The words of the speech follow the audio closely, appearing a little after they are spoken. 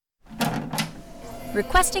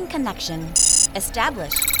Requesting connection.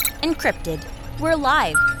 Established. Encrypted. We're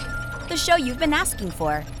live. The show you've been asking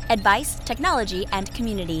for. Advice, technology, and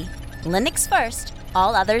community. Linux first,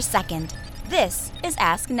 all others second. This is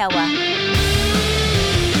Ask Noah.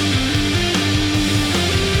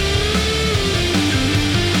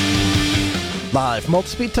 Live from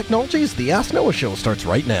Altispeed Technologies, the Ask Noah Show starts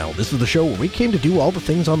right now. This is the show where we came to do all the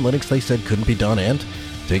things on Linux they said couldn't be done and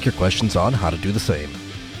take your questions on how to do the same.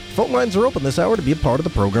 Phone lines are open this hour to be a part of the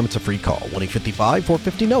program. It's a free call,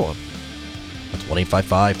 1-855-450-NOAH. That's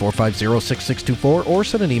 1-855-450-6624, or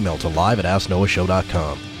send an email to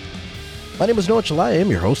live@asknoahshow.com. My name is Noah Chalai. I am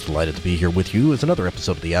your host. Delighted to be here with you as another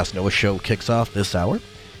episode of the Ask Noah Show kicks off this hour.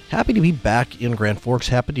 Happy to be back in Grand Forks.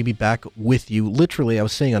 Happy to be back with you. Literally, I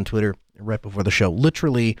was saying on Twitter right before the show,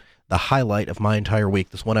 literally the highlight of my entire week,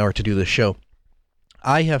 this 1 hour to do this show.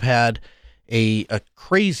 I have had a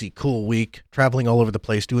crazy cool week, traveling all over the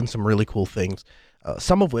place, doing some really cool things,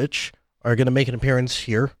 some of which are going to make an appearance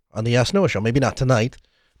here on the Ask Noah Show. Maybe not tonight,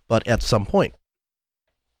 but at some point.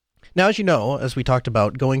 Now, as you know, as we talked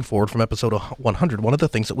about going forward from episode 100, one of the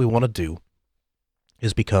things that we want to do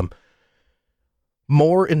is become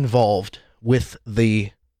more involved with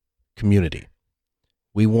the community.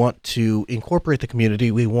 We want to incorporate the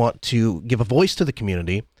community. We want to give a voice to the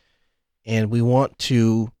community, and we want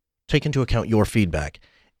to take into account your feedback.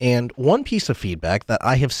 And one piece of feedback that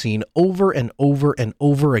I have seen over and over and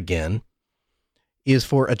over again is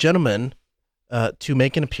for a gentleman to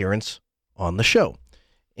make an appearance on the show.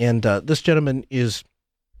 And this gentleman his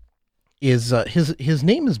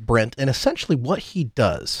name is Brent, and essentially what he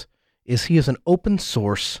does is he is an open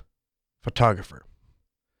source photographer.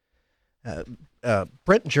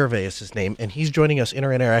 Brent Gervais is his name, and he's joining us in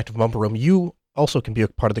our interactive Mumble Room. You also can be a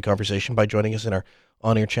part of the conversation by joining us in our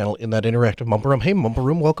on-air channel in that interactive Mumble Room. Hey, Mumble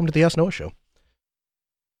Room, welcome to the Ask Noah Show.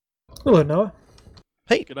 Hello, Noah.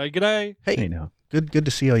 Hey. G'day. Hey, Noah. Good to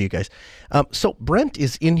see all you guys. So Brent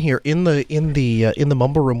is in here in the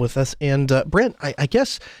Mumble Room with us, and Brent, I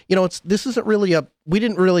guess this isn't really we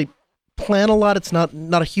didn't really plan a lot. It's not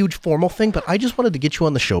a huge formal thing, but I just wanted to get you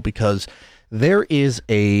on the show because there is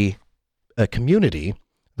a community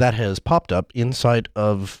that has popped up inside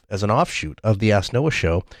of, as an offshoot of the Ask Noah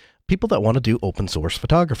Show, people that want to do open source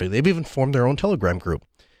photography. They've even formed their own Telegram group.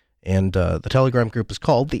 And the Telegram group is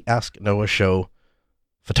called the Ask Noah Show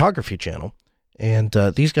Photography Channel. And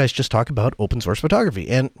these guys just talk about open source photography.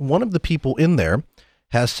 And one of the people in there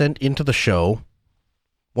has sent into the show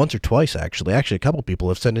once or twice, actually. Actually, a couple of people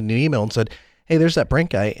have sent in an email and said, hey, there's that Brent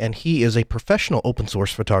guy, and he is a professional open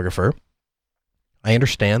source photographer. I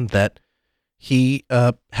understand that he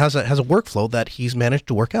has a workflow that he's managed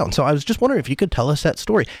to work out. And so I was just wondering if you could tell us that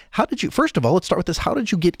story. First of all, let's start with this. How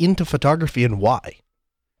did you get into photography and why?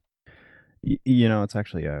 It's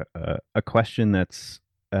actually a question that's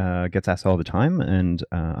gets asked all the time. And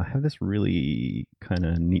I have this really kind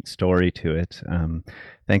of neat story to it.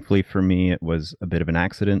 Thankfully for me, it was a bit of an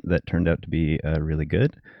accident that turned out to be really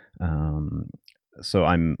good. So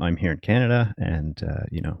I'm here in Canada, and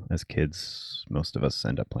as kids, most of us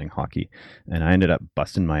end up playing hockey, and I ended up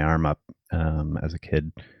busting my arm up as a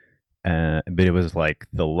kid, but it was like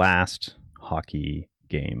the last hockey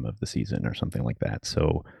game of the season or something like that.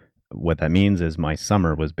 So what that means is my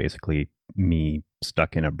summer was basically me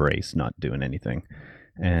stuck in a brace, not doing anything.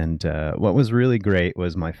 And what was really great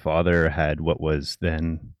was my father had what was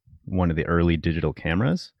then one of the early digital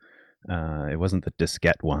cameras. It wasn't the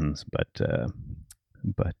diskette ones, but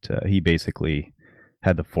he basically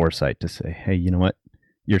had the foresight to say, hey, you know what?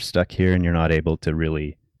 You're stuck here and you're not able to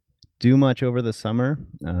really do much over the summer.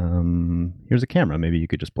 Here's a camera. Maybe you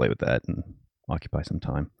could just play with that and occupy some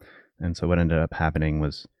time. And so what ended up happening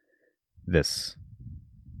was this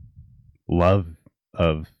love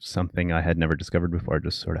of something I had never discovered before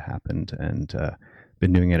just sort of happened, and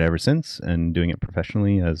been doing it ever since, and doing it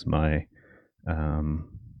professionally as my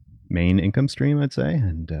main income stream, I'd say,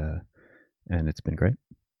 and it's been great.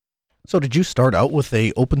 So did you start out with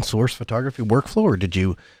a open source photography workflow, or did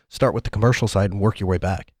you start with the commercial side and work your way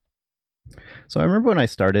back? So I remember when I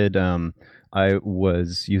started, I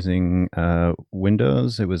was using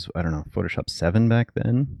Windows. It was, Photoshop 7 back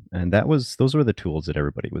then. And those were the tools that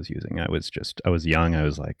everybody was using. I was young. I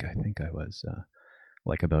was I think I was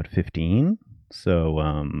about 15.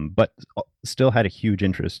 So, but still had a huge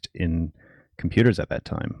interest in computers at that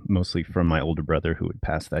time, mostly from my older brother who would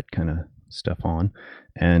pass that kind of stuff on.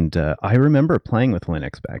 And I remember playing with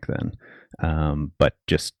Linux back then, but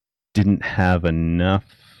just didn't have enough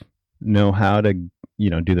know how to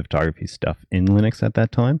do the photography stuff in Linux at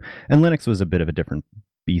that time. And Linux was a bit of a different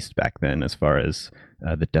beast back then as far as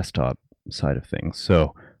the desktop side of things.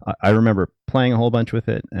 So I remember playing a whole bunch with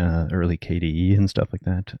it, early KDE and stuff like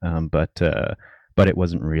that. But it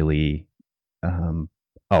wasn't really,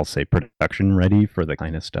 I'll say, production ready for the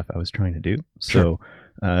kind of stuff I was trying to do. Sure.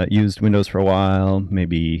 So used Windows for a while,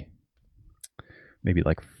 maybe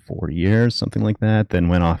like 4 years, something like that. Then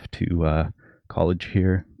went off to college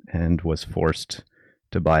here and was forced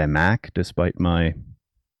to buy a Mac despite my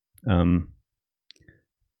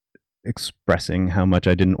expressing how much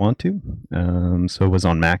I didn't want to. So was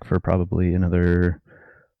on Mac for probably another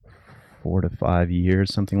 4 to 5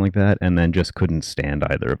 years, something like that, and then just couldn't stand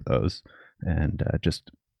either of those, and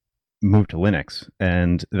just moved to Linux.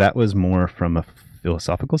 And that was more from a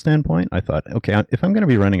philosophical standpoint. I thought, okay, if I'm going to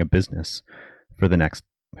be running a business for the next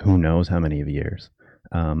who knows how many of years,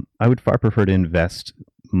 I would far prefer to invest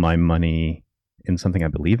my money in something I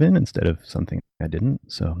believe in instead of something I didn't.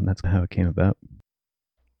 So that's how it came about.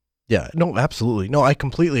 Yeah, no, absolutely. No, I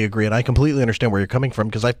completely agree. And I completely understand where you're coming from,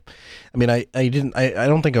 because I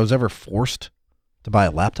don't think I was ever forced to buy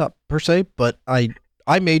a laptop per se, but I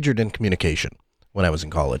majored in communication when I was in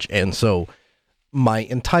college. And so my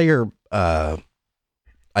entire, I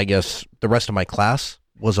guess the rest of my class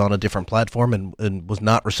was on a different platform and was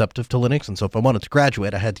not receptive to Linux. And so if I wanted to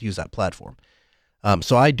graduate, I had to use that platform.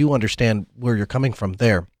 So I do understand where you're coming from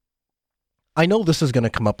there. I know this is going to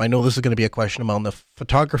come up. I know this is going to be a question among the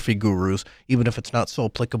photography gurus, even if it's not so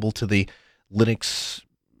applicable to the Linux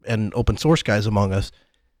and open source guys among us.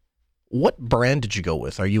 What brand did you go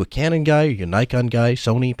with? Are you a Canon guy? Are you a Nikon guy?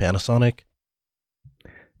 Sony, Panasonic?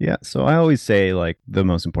 Yeah, so I always say, like, the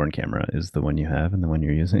most important camera is the one you have and the one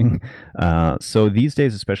you're using. So these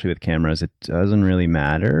days, especially with cameras, it doesn't really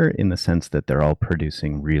matter in the sense that they're all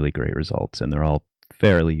producing really great results and they're all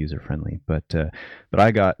fairly user-friendly. But I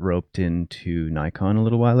got roped into Nikon a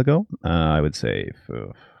little while ago. I would say,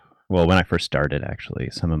 well, when I first started, actually,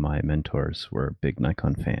 some of my mentors were big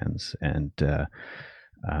Nikon fans, and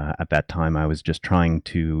at that time, I was just trying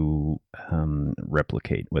to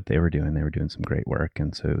replicate what they were doing. They were doing some great work,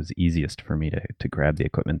 and so it was easiest for me to grab the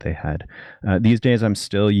equipment they had. These days, I'm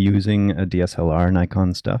still using a DSLR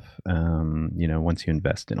Nikon stuff. Once you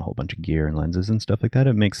invest in a whole bunch of gear and lenses and stuff like that,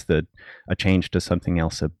 it makes a change to something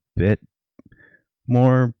else a bit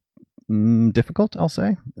more difficult, I'll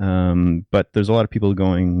say. But there's a lot of people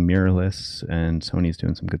going mirrorless, and Sony's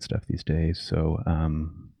doing some good stuff these days. So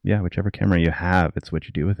yeah, whichever camera you have, it's what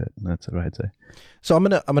you do with it. That's what I'd say. So I'm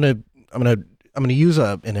gonna use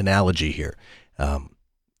an analogy here.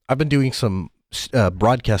 I've been doing some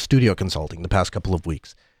broadcast studio consulting the past couple of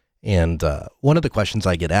weeks, and one of the questions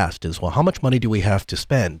I get asked is, well, how much money do we have to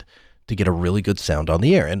spend to get a really good sound on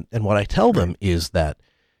the air? And what I tell them is that,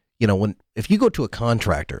 if you go to a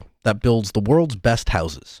contractor that builds the world's best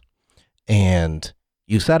houses, and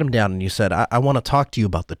you sat him down and you said, I want to talk to you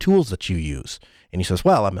about the tools that you use. And he says,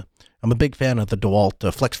 well, I'm a big fan of the DeWalt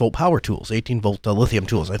FlexVolt power tools, 18-volt lithium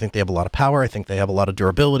tools. I think they have a lot of power. I think they have a lot of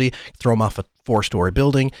durability. Throw them off a 4-story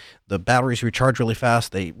building. The batteries recharge really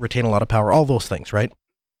fast. They retain a lot of power, all those things, right?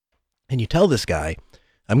 And you tell this guy,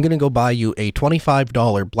 I'm going to go buy you a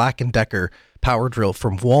 $25 Black & Decker power drill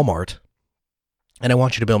from Walmart, and I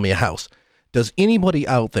want you to build me a house. Does anybody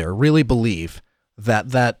out there really believe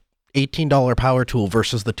that $18 power tool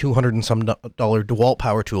versus the $200 and some DeWalt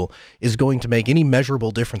power tool is going to make any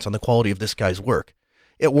measurable difference on the quality of this guy's work?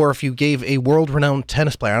 Or if you gave a world-renowned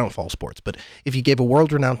tennis player, I don't follow sports, but if you gave a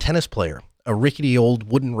world-renowned tennis player a rickety old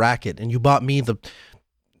wooden racket, and you bought me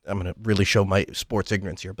I'm going to really show my sports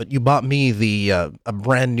ignorance here, but you bought me a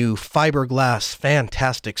brand new fiberglass,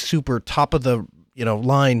 fantastic, super top of the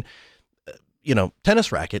line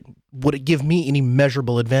tennis racket, would it give me any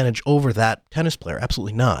measurable advantage over that tennis player?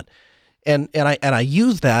 Absolutely not. And I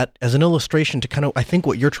use that as an illustration to kind of, I think,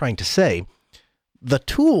 what you're trying to say. The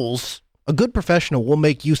tools, a good professional will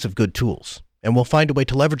make use of good tools and will find a way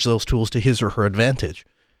to leverage those tools to his or her advantage.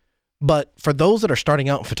 But for those that are starting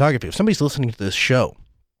out in photography, if somebody's listening to this show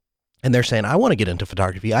and they're saying, I want to get into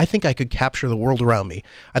photography, I think I could capture the world around me,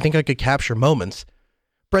 I think I could capture moments,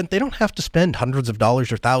 Brent, they don't have to spend hundreds of dollars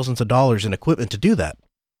or thousands of dollars in equipment to do that.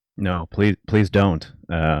 No, please don't.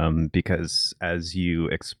 Because as you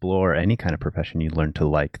explore any kind of profession, you learn to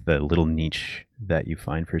like the little niche that you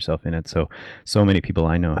find for yourself in it. So many people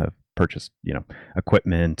I know have purchased,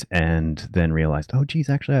 equipment and then realized, oh, geez,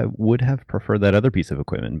 actually, I would have preferred that other piece of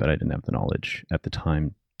equipment, but I didn't have the knowledge at the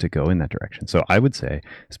time to go in that direction. So I would say,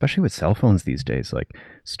 especially with cell phones these days, like,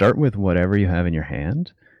 start with whatever you have in your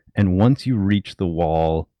hand. And once you reach the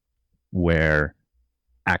wall where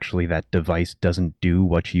actually that device doesn't do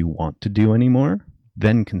what you want to do anymore,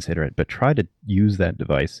 then consider it. But try to use that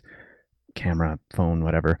device, camera, phone,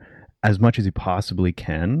 whatever, as much as you possibly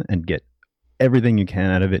can and get everything you can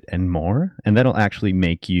out of it and more. And that'll actually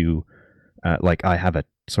make you, like I have a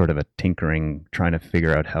sort of a tinkering, trying to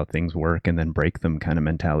figure out how things work and then break them kind of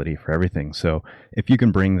mentality for everything. So if you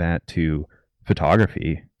can bring that to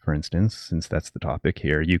photography, for instance, since that's the topic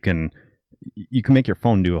here, you can make your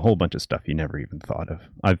phone do a whole bunch of stuff you never even thought of.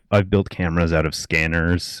 I've built cameras out of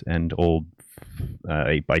scanners and old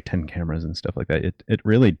 8x10 cameras and stuff like that. It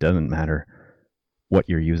really doesn't matter what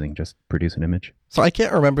you're using, just produce an image. So I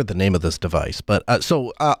can't remember the name of this device, but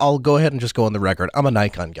I'll go ahead and just go on the record. I'm a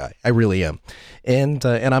Nikon guy. I really am. And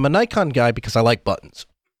I'm a Nikon guy because I like buttons.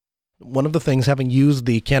 One of the things, having used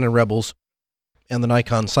the Canon Rebels and the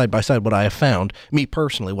Nikon side by side, what I have found, me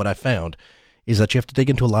personally, what I found is that you have to dig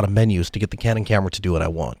into a lot of menus to get the Canon camera to do what I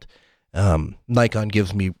want. Nikon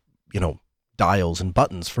gives me, dials and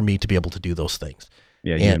buttons for me to be able to do those things.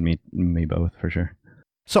 Yeah, you and me both, for sure.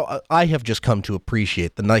 So I have just come to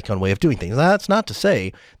appreciate the Nikon way of doing things. That's not to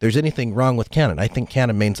say there's anything wrong with Canon. I think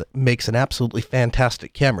Canon makes an absolutely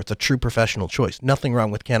fantastic camera. It's a true professional choice. Nothing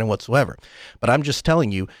wrong with Canon whatsoever. But I'm just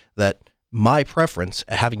telling you that my preference,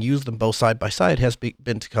 having used them both side by side, has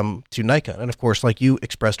been to come to Nikon. And of course, like you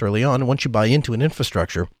expressed early on, once you buy into an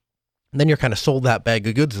infrastructure, then you're kind of sold that bag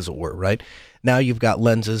of goods, as it were, right? Now you've got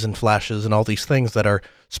lenses and flashes and all these things that are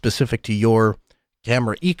specific to your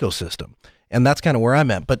camera ecosystem. And that's kind of where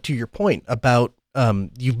I'm at. But to your point about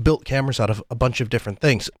you've built cameras out of a bunch of different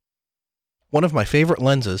things. One of my favorite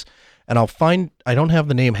lenses, and I don't have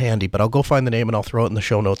the name handy, but I'll go find the name and I'll throw it in the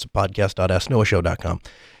show notes at podcast.asknoahshow.com.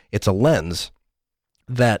 It's a lens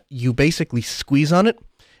that you basically squeeze on it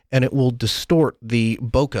and it will distort the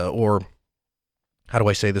bokeh, or how do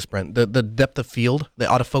I say this, Brent? The depth of field, the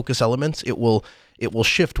autofocus elements. It will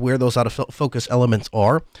shift where those autofocus elements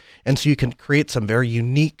are. And so you can create some very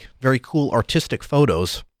unique, very cool artistic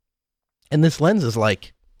photos. And this lens is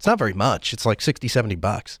it's not very much. It's like $60,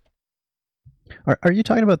 $70. Are you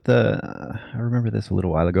talking about I remember this a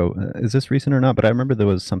little while ago. Is this recent or not? But I remember there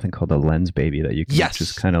was something called the Lens Baby that you can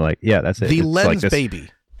just kind of that's it. The it's Lens Baby.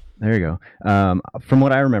 There you go. From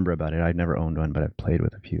what I remember about it, I'd never owned one, but I've played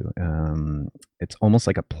with a few. It's almost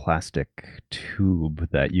like a plastic tube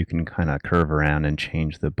that you can kind of curve around and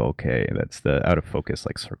change the bokeh. That's the out of focus,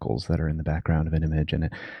 like circles that are in the background of an image. And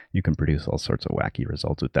you can produce all sorts of wacky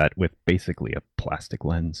results with that, with basically a plastic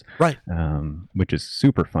lens. Right. Which is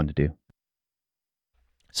super fun to do.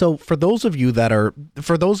 So for those of you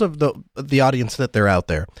for those of the audience that they're out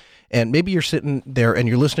there, and maybe you're sitting there and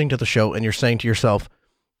you're listening to the show and you're saying to yourself,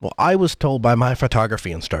 well, I was told by my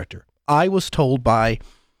photography instructor, I was told by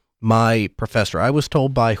my professor, I was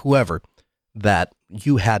told by whoever that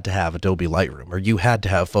you had to have Adobe Lightroom or you had to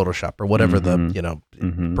have Photoshop or whatever the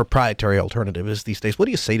proprietary alternative is these days. What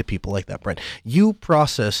do you say to people like that, Brent? You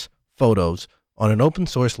process photos on an open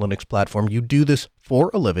source Linux platform. You do this for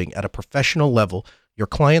a living at a professional level. Your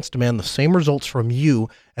clients demand the same results from you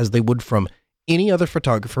as they would from any other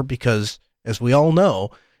photographer because, as we all know,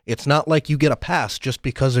 it's not like you get a pass just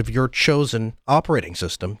because of your chosen operating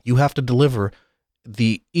system. You have to deliver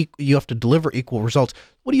equal results.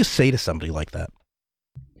 What do you say to somebody like that?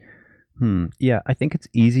 Yeah, I think it's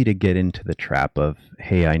easy to get into the trap of,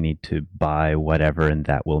 hey, I need to buy whatever and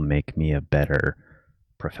that will make me a better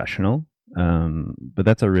professional. But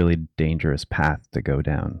that's a really dangerous path to go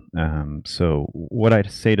down. So what I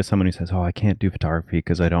say to someone who says, oh, I can't do photography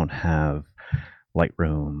because I don't have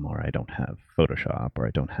Lightroom or I don't have Photoshop or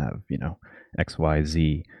I don't have,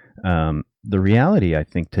 XYZ. The reality, I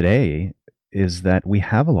think, today is that we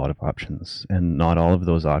have a lot of options and not all of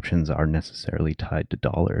those options are necessarily tied to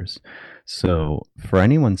dollars. So for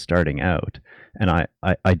anyone starting out, and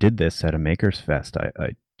I did this at a Makers Fest,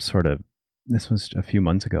 this was a few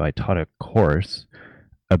months ago, I taught a course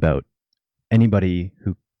about anybody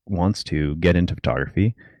who wants to get into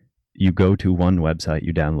photography. You go to one website,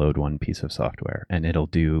 you download one piece of software, and it'll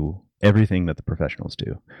do everything that the professionals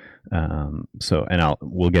do.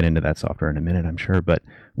 We'll get into that software in a minute, I'm sure. But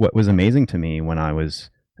what was amazing to me when I was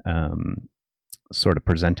sort of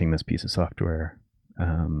presenting this piece of software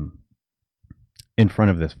in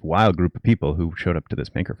front of this wild group of people who showed up to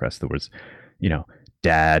this Maker Fest, there was,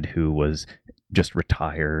 dad who was just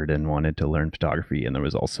retired and wanted to learn photography, and there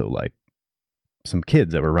was also some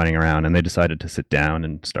kids that were running around, and they decided to sit down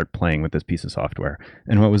and start playing with this piece of software.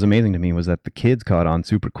 And what was amazing to me was that the kids caught on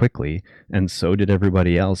super quickly, and so did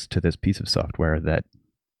everybody else, to this piece of software that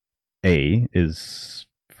is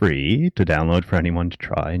free to download for anyone to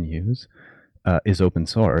try and use, is open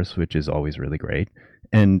source, which is always really great,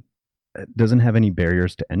 and doesn't have any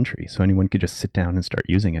barriers to entry, so anyone could just sit down and start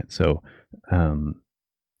using it. So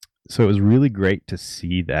it was really great to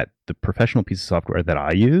see that the professional piece of software that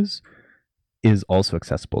I use is also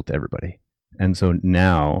accessible to everybody. And so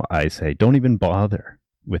now I say, don't even bother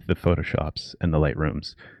with the Photoshops and the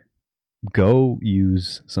Lightrooms. Go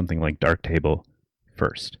use something like Darktable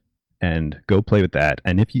first and go play with that.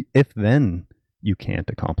 And if then you can't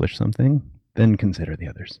accomplish something, then consider the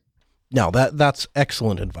others. Now, that's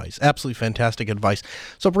excellent advice. Absolutely fantastic advice.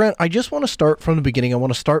 So, Brent, I just want to start from the beginning. I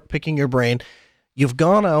want to start picking your brain. You've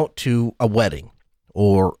gone out to a wedding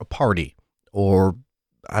or a party or,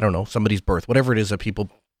 I don't know, somebody's birth, whatever it is that people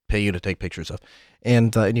pay you to take pictures of,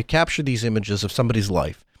 and you capture these images of somebody's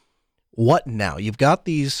life. What now? You've got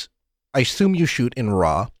these, I assume you shoot in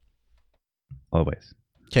RAW. Always.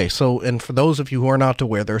 Okay, so, and for those of you who are not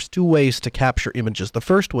aware, there's two ways to capture images. The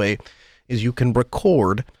first way is you can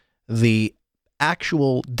record the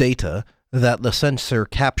actual data that the sensor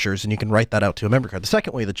captures, and you can write that out to a memory card. The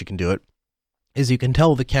second way that you can do it is you can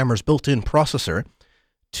tell the camera's built-in processor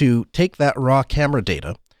to take that raw camera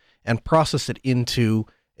data and process it into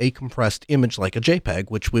a compressed image like a JPEG,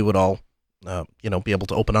 which we would all be able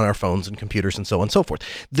to open on our phones and computers and so on and so forth.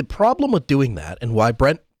 The problem with doing that, and why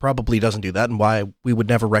Brent probably doesn't do that, and why we would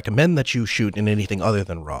never recommend that you shoot in anything other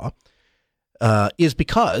than RAW, is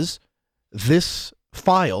because this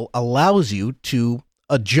file allows you to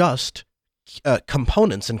adjust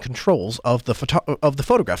components and controls of the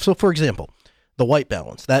photograph. So, for example, the white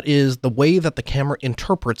balance, that is the way that the camera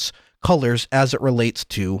interprets colors as it relates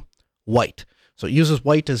to white. So it uses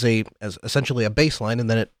white as essentially a baseline, and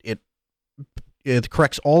then it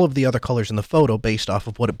corrects all of the other colors in the photo based off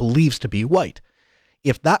of what it believes to be white.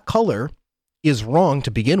 If that color is wrong to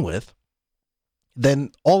begin with,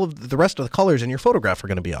 then all of the rest of the colors in your photograph are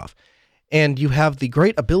going to be off. And you have the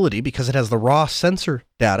great ability, because it has the raw sensor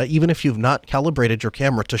data, even if you've not calibrated your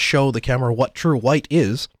camera to show the camera what true white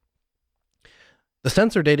is, the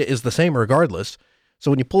sensor data is the same regardless. So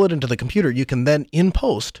when you pull it into the computer, you can then in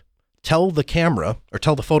post tell the camera, or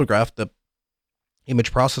tell the photograph, the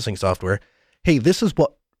image processing software, hey, this is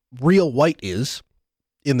what real white is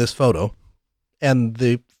in this photo. And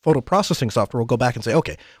the photo processing software will go back and say,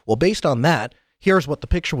 okay, well, based on that, here's what the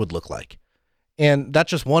picture would look like. And that's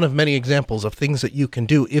just one of many examples of things that you can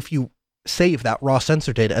do if you save that raw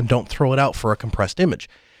sensor data and don't throw it out for a compressed image.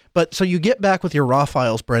 But so you get back with your raw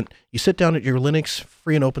files, Brent, you sit down at your Linux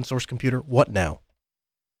free and open source computer. What now?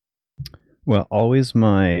 Well, always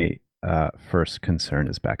my first concern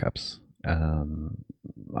is backups.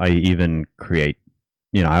 I even create,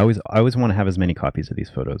 I always want to have as many copies of these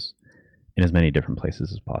photos in as many different places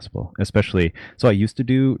as possible, especially, so I used to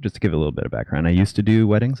do, just to give a little bit of background, I used to do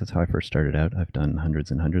weddings. That's how I first started out. I've done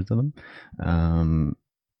hundreds and hundreds of them.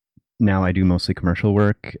 Now I do mostly commercial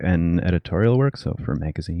work and editorial work, so for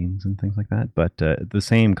magazines and things like that, but the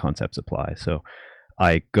same concepts apply. So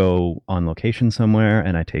I go on location somewhere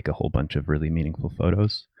and I take a whole bunch of really meaningful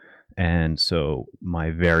photos. And so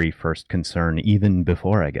my very first concern, even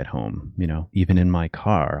before I get home, even in my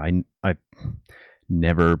car, I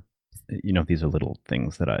never, these are little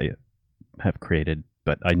things that I have created,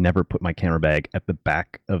 but I never put my camera bag at the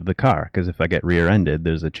back of the car, because if I get rear-ended,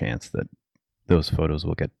 there's a chance that those photos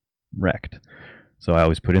will get wrecked. So I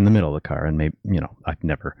always put it in the middle of the car, and maybe, I've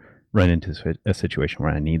never run into a situation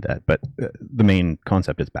where I need that. But the main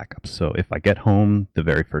concept is backups. So if I get home, the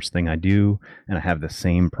very first thing I do, and I have the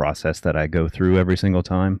same process that I go through every single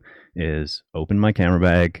time, is open my camera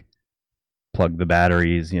bag, plug the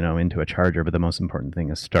batteries, into a charger. But the most important thing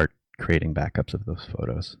is start creating backups of those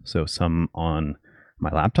photos. So some on my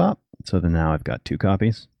laptop. So then now I've got two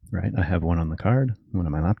copies, right? I have one on the card, one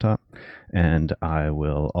on my laptop, and I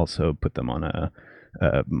will also put them on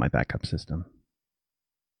my backup system.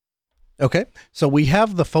 Okay, so we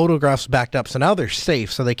have the photographs backed up, so now they're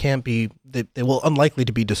safe, so they can't be, they will unlikely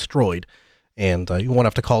to be destroyed, and you won't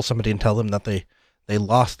have to call somebody and tell them that they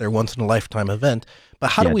lost their once-in-a-lifetime event.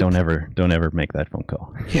 But how do we... Don't ever make that phone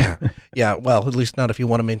call. Yeah, well, at least not if you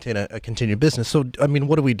want to maintain a continued business. So, I mean,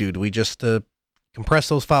 what do we do? Do we just compress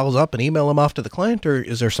those files up and email them off to the client, or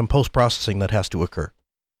is there some post-processing that has to occur?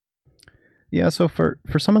 Yeah, so for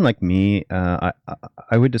someone like me, I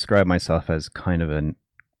would describe myself as kind of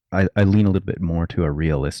I lean a little bit more to a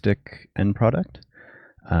realistic end product.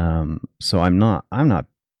 So I'm not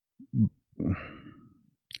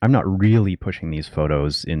really pushing these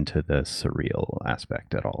photos into the surreal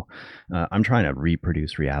aspect at all. I'm trying to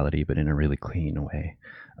reproduce reality, but in a really clean way.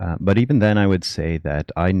 But even then, I would say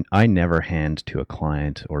that I never hand to a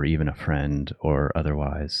client or even a friend or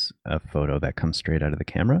otherwise a photo that comes straight out of the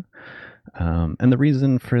camera. And the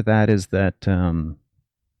reason for that is that, well,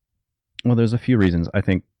 there's a few reasons. I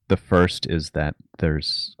think the first is that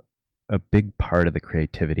there's a big part of the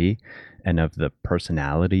creativity and of the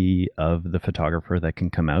personality of the photographer that can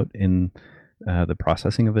come out in the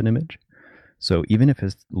processing of an image. So even if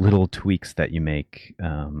it's little tweaks that you make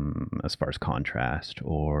as far as contrast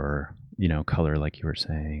or color, like you were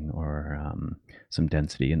saying, or some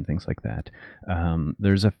density and things like that,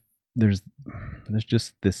 there's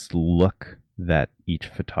just this look that each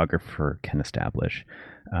photographer can establish,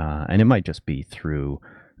 and it might just be through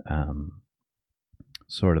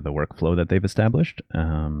sort of the workflow that they've established.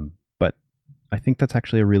 But I think that's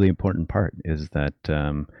actually a really important part, is that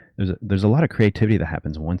there's a lot of creativity that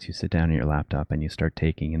happens once you sit down at your laptop and you start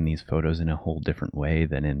taking in these photos in a whole different way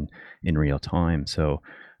than in real time. So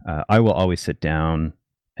I will always sit down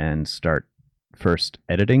and start first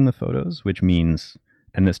editing the photos, which means,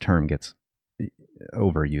 and this term gets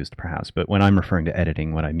overused perhaps, but when I'm referring to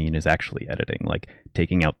editing, what I mean is actually editing, like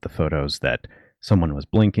taking out the photos that someone was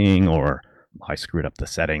blinking, or I screwed up the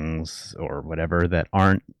settings or whatever, that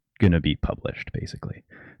aren't going to be published, basically.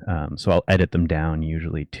 So I'll edit them down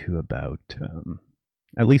usually to about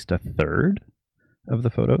at least a third of the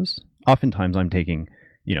photos. Oftentimes I'm taking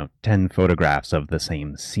 10 photographs of the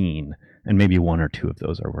same scene, and maybe one or two of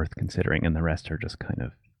those are worth considering, and the rest are just kind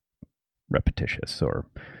of repetitious or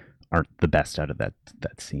aren't the best out of that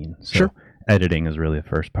scene. So Sure. Editing is really the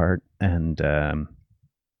first part, and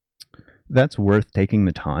that's worth taking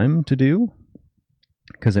the time to do,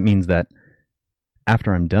 because it means that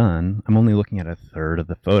after I'm done, I'm only looking at a third of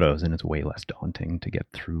the photos, and it's way less daunting to get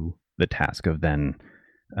through the task of then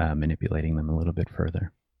manipulating them a little bit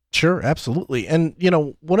further. Sure, absolutely. And,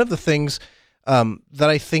 one of the things that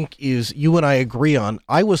I think is you and I agree on,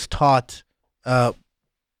 I was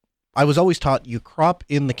always taught you crop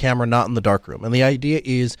in the camera, not in the darkroom. And the idea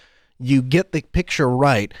is you get the picture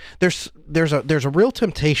right. There's a real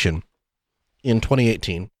temptation in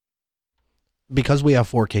 2018, because we have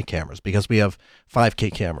 4K cameras, because we have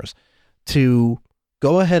 5K cameras, to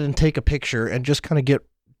go ahead and take a picture and just kind of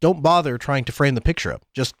don't bother trying to frame the picture up.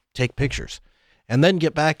 Just take pictures. And then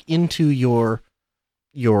get back into your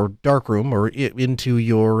darkroom or into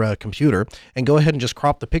your computer and go ahead and just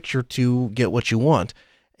crop the picture to get what you want.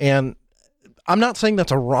 And I'm not saying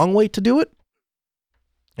that's a wrong way to do it.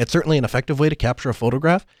 It's certainly an effective way to capture a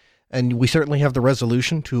photograph, and we certainly have the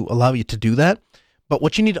resolution to allow you to do that. But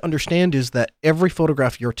what you need to understand is that every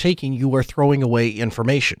photograph you're taking, you are throwing away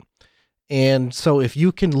information. And so if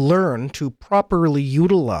you can learn to properly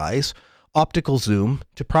utilize optical zoom,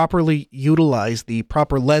 to properly utilize the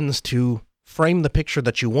proper lens to frame the picture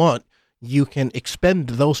that you want, you can expend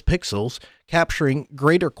those pixels, capturing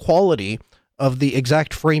greater quality of the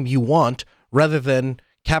exact frame you want, rather than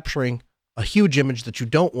capturing a huge image that you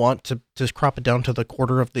don't want to crop it down to the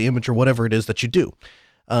quarter of the image or whatever it is that you do.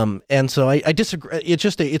 And so I disagree. It's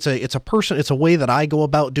just it's a way that I go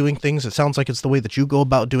about doing things. It sounds like it's the way that you go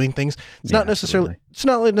about doing things. It's not necessarily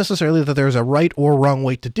that there's a right or wrong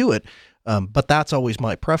way to do it. But that's always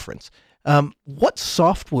my preference. What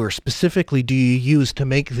software specifically do you use to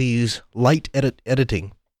make these light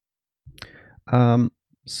editing?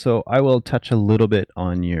 So I will touch a little bit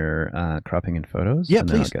on your cropping in photos, Yeah, and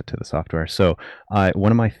then I'll please. get to the software. So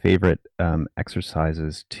one of my favorite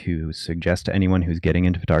exercises to suggest to anyone who's getting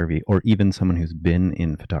into photography, or even someone who's been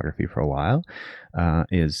in photography for a while,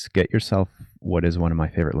 is get yourself what is one of my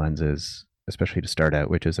favorite lenses, especially to start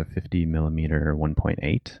out, which is a 50 millimeter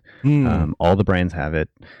 1.8. All the brands have it.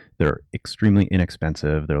 They're extremely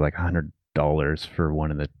inexpensive. They're like $100 for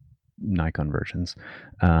one of the Nikon versions.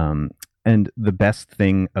 And the best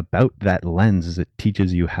thing about that lens is it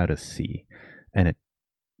teaches you how to see. And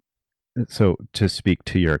so to speak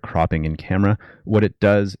to your cropping in camera, what it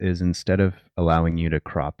does is, instead of allowing you to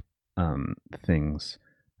crop things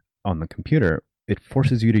on the computer, it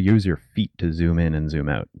forces you to use your feet to zoom in and zoom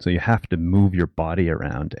out. So you have to move your body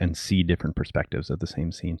around and see different perspectives of the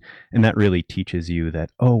same scene. And that really teaches you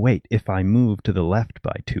that, oh, wait, if I move to the left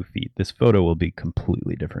by 2 feet, this photo will be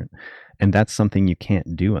completely different. And that's something you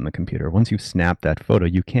can't do on the computer. Once you've snapped that photo,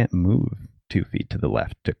 you can't move 2 feet to the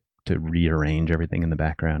left to rearrange everything in the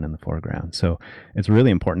background and the foreground. So it's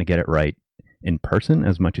really important to get it right in person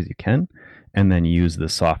as much as you can, and then use the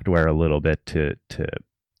software a little bit to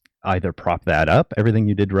either prop that up, everything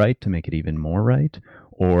you did right, to make it even more right,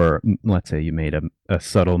 or let's say you made a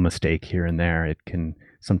subtle mistake here and there, it can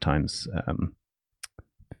sometimes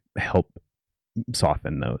help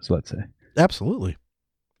soften those, let's say. Absolutely.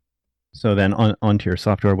 So then onto your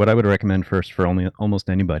software, what I would recommend first for almost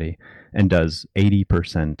anybody, and does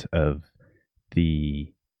 80% of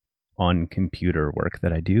the on-computer work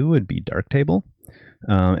that I do, would be Darktable.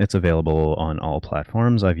 It's available on all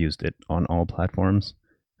platforms. I've used it on all platforms.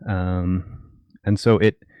 And so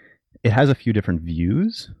it has a few different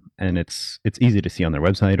views, and it's easy to see on their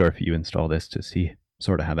website, or if you install this, to see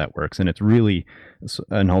sort of how that works. And it's really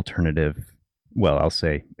an alternative well, I'll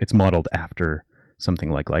say it's modeled after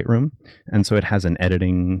something like Lightroom. And so it has an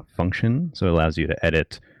editing function. So it allows you to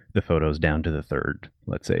edit the photos down to the third,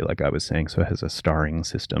 let's say, like I was saying. So it has a starring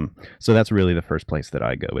system. So that's really the first place that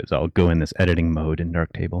I go, is I'll go in this editing mode in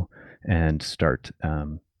Darktable and start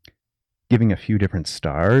giving a few different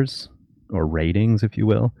stars or ratings, if you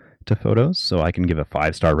will, to photos. So I can give a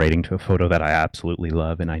 5-star rating to a photo that I absolutely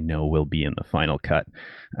love and I know will be in the final cut.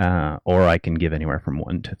 Or I can give anywhere from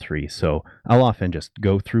 1 to 3. So I'll often just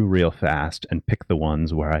go through real fast and pick the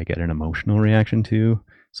ones where I get an emotional reaction to,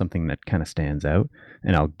 something that kind of stands out.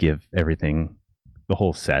 And I'll give everything, the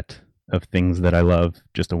whole set of things that I love,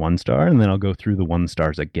 just a 1-star. And then I'll go through the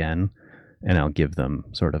 1-stars again and I'll give them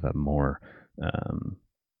sort of a more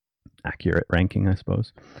accurate ranking, I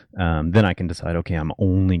suppose. Then I can decide, okay, I'm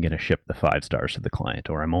only going to ship the 5 stars to the client,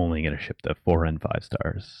 or I'm only going to ship the 4 and 5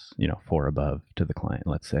 stars, 4 above to the client,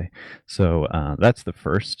 let's say. So that's the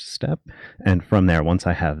first step. And from there, once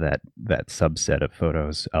I have that subset of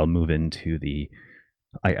photos, I'll move into the,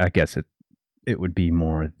 I guess it would be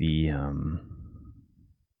more the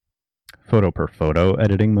photo per photo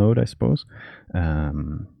editing mode, I suppose.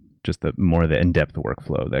 Just the in-depth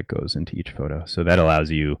workflow that goes into each photo. So that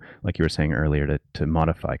allows you, like you were saying earlier, to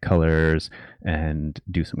modify colors and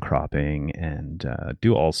do some cropping and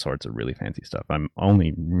do all sorts of really fancy stuff. I'm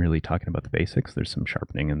only really talking about the basics. There's some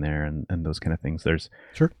sharpening in there and those kind of things. There's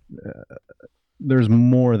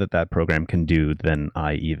more that program can do than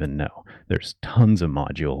I even know. There's tons of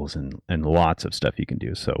modules and lots of stuff you can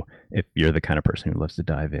do. So if you're the kind of person who loves to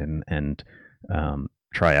dive in and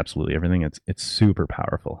try absolutely everything, it's super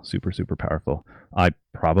powerful, super powerful. I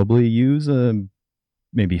probably use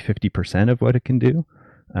maybe 50% of what it can do.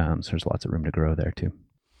 So there's lots of room to grow there too.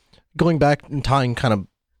 Going back and tying kind of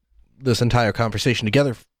this entire conversation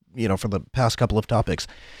together, for the past couple of topics,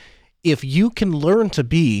 if you can learn to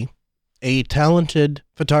be a talented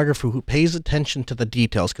photographer who pays attention to the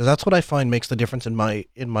details, because that's what I find makes the difference in my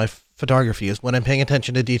photography, is when I'm paying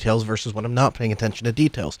attention to details versus when I'm not paying attention to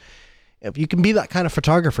details. If you can be that kind of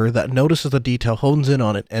photographer that notices the detail, hones in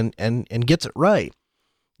on it, and gets it right,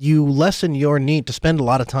 you lessen your need to spend a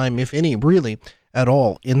lot of time, if any, really at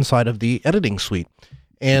all, inside of the editing suite.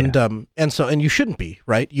 And you shouldn't be,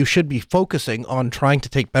 right? You should be focusing on trying to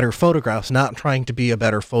take better photographs, not trying to be a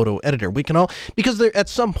better photo editor. We can all, because at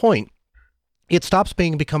some point, it stops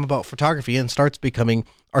become about photography and starts becoming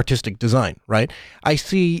artistic design, right? I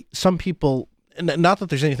see some people, not that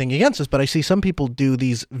there's anything against this, but I see some people do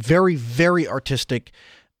these very, very artistic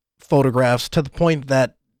photographs to the point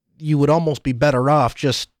that you would almost be better off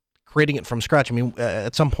just creating it from scratch. I mean,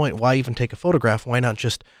 at some point, why even take a photograph? Why not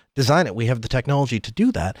just design it? We have the technology to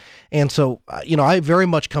do that. And so, I very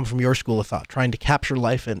much come from your school of thought, trying to capture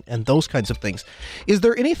life and those kinds of things. Is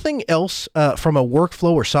there anything else from a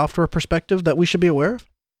workflow or software perspective that we should be aware of?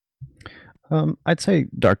 I'd say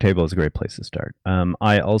Darktable is a great place to start.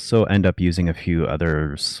 I also end up using a few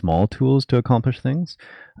other small tools to accomplish things.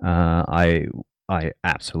 I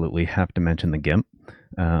absolutely have to mention the GIMP.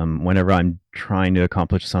 Whenever I'm trying to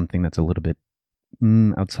accomplish something that's a little bit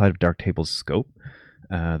outside of Darktable's scope,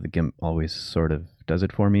 the GIMP always sort of does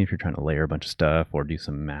it for me. If you're trying to layer a bunch of stuff or do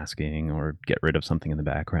some masking or get rid of something in the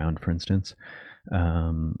background, for instance,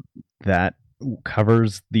 that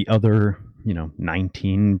covers the other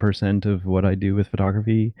 19% of what I do with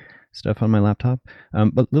photography stuff on my laptop.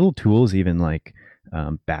 But little tools, even like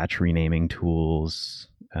batch renaming tools.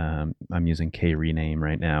 I'm using KRename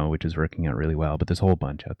right now, which is working out really well, but there's a whole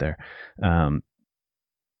bunch out there.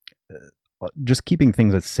 Just keeping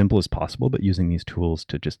things as simple as possible, but using these tools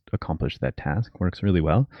to just accomplish that task works really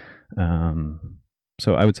well.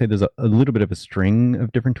 So I would say there's a little bit of a string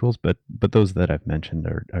of different tools, but those that I've mentioned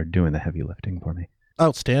are doing the heavy lifting for me.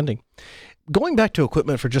 Outstanding. Going back to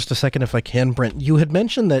equipment for just a second, if I can, Brent, you had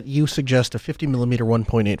mentioned that you suggest a 50mm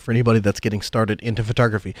 1.8 for anybody that's getting started into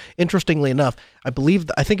photography. Interestingly enough, I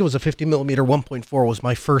think it was a 50mm 1.4 was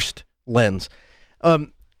my first lens.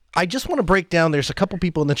 I just want to break down, there's a couple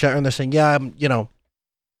people in the chat and they're saying,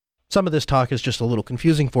 some of this talk is just a little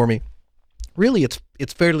confusing for me. Really,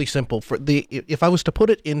 it's fairly simple. If I was to put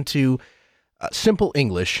it into simple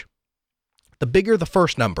English, the bigger the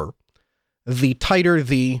first number, the tighter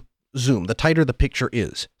the zoom, the tighter the picture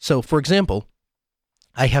is. So, for example,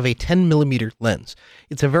 I have a 10mm lens.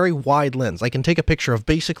 It's a very wide lens. I can take a picture of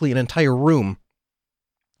basically an entire room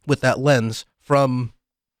with that lens from,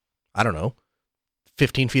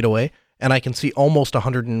 15 feet away, and I can see almost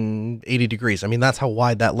 180 degrees. I mean, that's how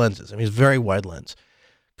wide that lens is. I mean, it's a very wide lens.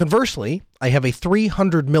 Conversely, I have a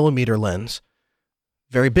 300mm lens,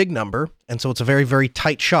 very big number, and so it's a very, very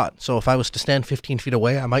tight shot. So if I was to stand 15 feet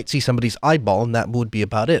away, I might see somebody's eyeball, and that would be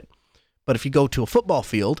about it. But if you go to a football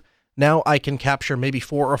field, now I can capture maybe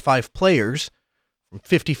 4 or 5 players from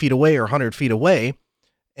 50 feet away or 100 feet away.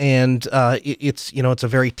 And it's a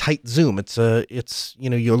very tight zoom.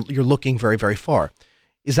 You're looking very, very far.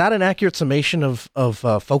 Is that an accurate summation of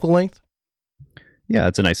focal length? Yeah,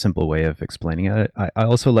 it's a nice simple way of explaining it. I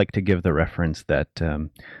also like to give the reference that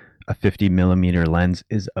a 50 millimeter lens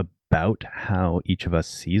is about how each of us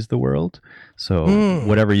sees the world. So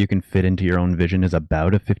whatever you can fit into your own vision is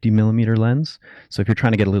about a 50 millimeter lens. So if you're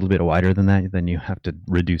trying to get a little bit wider than that, then you have to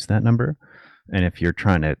reduce that number. And if you're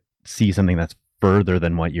trying to see something that's further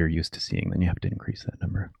than what you're used to seeing, then you have to increase that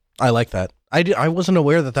number. I like that. I wasn't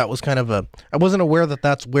aware that was I wasn't aware that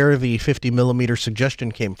that's where the 50 millimeter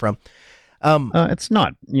suggestion came from. It's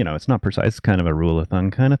not precise. It's kind of a rule of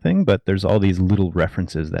thumb kind of thing, but there's all these little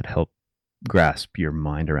references that help grasp your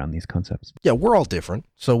mind around these concepts. Yeah, we're all different,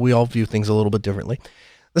 so we all view things a little bit differently.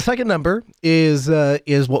 The second number is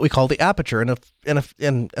what we call the aperture,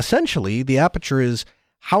 and essentially the aperture is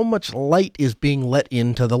how much light is being let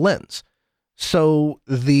into the lens. So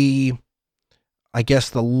the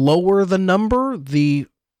lower the number, the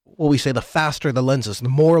faster the lens is, the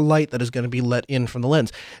more light that is going to be let in from the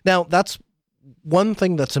lens. Now, that's one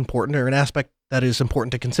thing that's important, or an aspect that is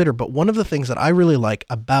important to consider. But one of the things that I really like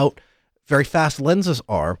about very fast lenses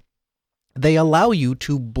are they allow you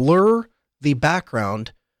to blur the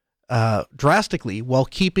background drastically while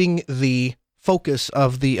keeping the focus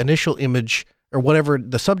of the initial image or whatever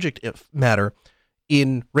the subject matter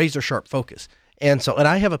in razor sharp focus. And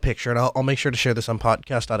I have a picture, and I'll make sure to share this on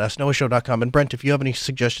podcast.asknoahshow.com. And Brent, if you have any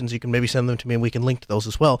suggestions, you can maybe send them to me, and we can link to those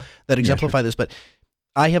as well that exemplify this. But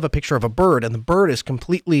I have a picture of a bird, and the bird is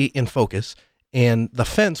completely in focus. And the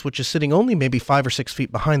fence, which is sitting only maybe 5 or 6 feet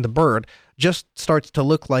behind the bird, just starts to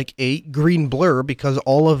look like a green blur because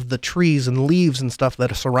all of the trees and leaves and stuff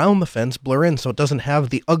that surround the fence blur in, so it doesn't have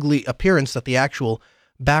the ugly appearance that the actual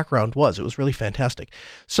background was. It was really fantastic.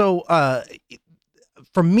 So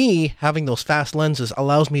for me, having those fast lenses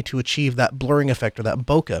allows me to achieve that blurring effect, or that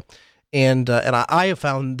bokeh. And I have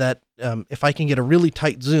found that if I can get a really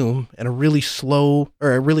tight zoom and a really slow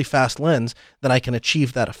or a really fast lens, then I can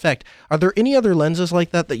achieve that effect. Are there any other lenses like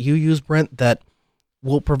that you use, Brent, that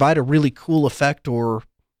will provide a really cool effect, or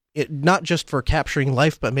not just for capturing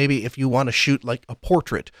life, but maybe if you want to shoot like a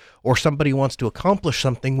portrait or somebody wants to accomplish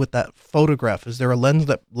something with that photograph? Is there a lens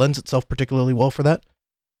that lends itself particularly well for that?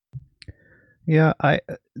 Yeah,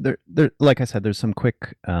 there like I said, there's some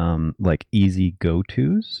quick like easy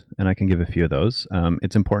go-tos, and I can give a few of those.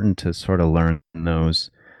 It's important to sort of learn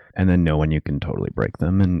those and then know when you can totally break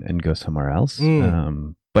them and go somewhere else.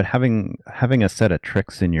 But having a set of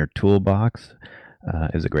tricks in your toolbox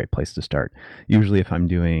is a great place to start. Usually if I'm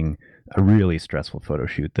doing a really stressful photo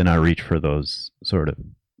shoot, then I reach for those sort of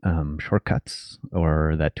shortcuts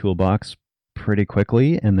or that toolbox pretty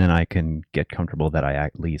quickly, and then I can get comfortable that I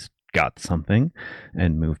at least got something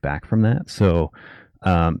and move back from that. So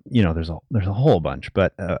there's a whole bunch,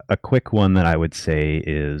 but a quick one that I would say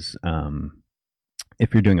is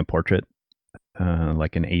if you're doing a portrait,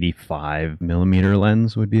 like an 85 millimeter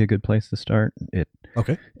lens would be a good place to start. It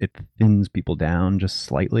thins people down just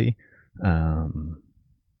slightly. So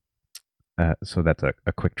that's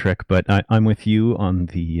a quick trick, but I'm with you on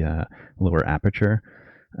the lower aperture.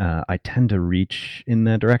 I tend to reach in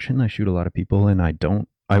that direction. I shoot a lot of people, and I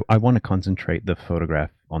want to concentrate the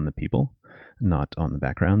photograph on the people, not on the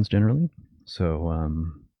backgrounds generally. So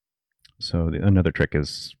another trick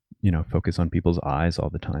is, focus on people's eyes all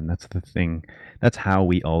the time. That's the thing. That's how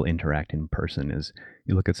we all interact in person, is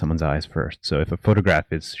you look at someone's eyes first. So if a photograph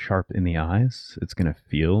is sharp in the eyes, it's going to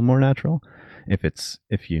feel more natural.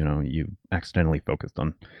 If you accidentally focused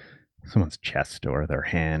on someone's chest or their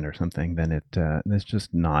hand or something, then it's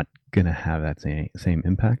just not going to have that same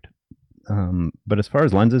impact. But as far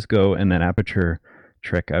as lenses go and that aperture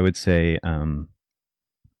trick, I would say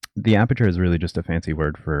the aperture is really just a fancy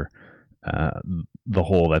word for the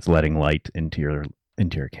hole that's letting light into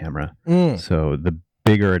your camera. So the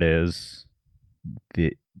bigger it is,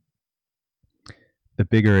 the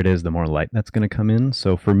bigger it is, the more light that's going to come in.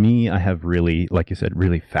 So for me, I have really, like you said,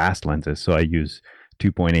 really fast lenses. So I use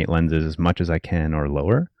 2.8 lenses as much as I can or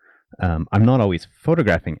lower. I'm not always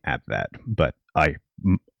photographing at that, but I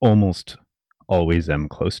almost always am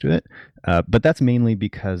close to it. But that's mainly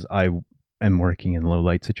because I am working in low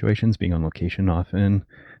light situations, being on location often,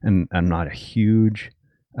 and I'm not a huge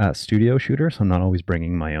studio shooter, so I'm not always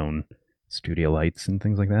bringing my own studio lights and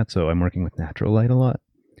things like that. So I'm working with natural light a lot.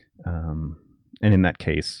 And in that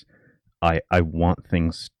case, I want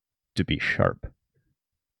things to be sharp.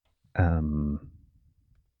 And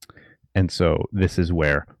so this is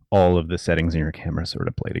where all of the settings in your camera sort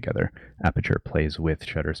of play together. Aperture plays with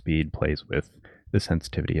shutter speed, plays with the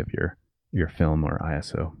sensitivity of your film or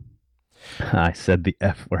ISO. I said the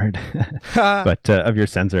F word, but of your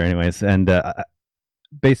sensor anyways. And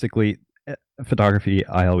basically, photography,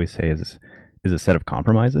 I always say, is a set of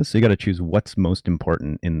compromises. So you got to choose what's most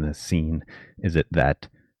important in the scene. Is it that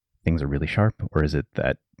things are really sharp, or is it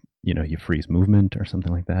that, you freeze movement or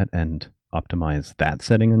something like that, and optimize that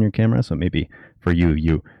setting on your camera? So maybe for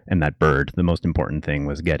you and that bird, the most important thing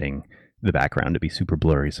was getting the background to be super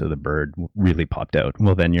blurry so the bird really popped out.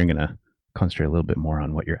 Well, then you're going to concentrate a little bit more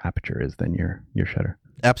on what your aperture is than your shutter.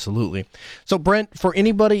 Absolutely. So Brent, for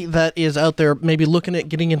anybody that is out there maybe looking at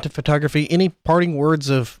getting into photography, any parting words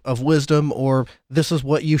of wisdom, or this is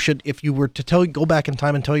what you should, if you were to go back in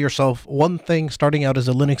time and tell yourself one thing starting out as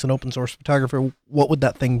a Linux and open source photographer, what would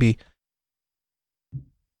that thing be?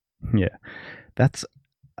 Yeah, that's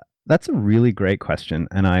a really great question.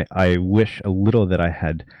 And I wish a little that I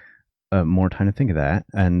had more time to think of that,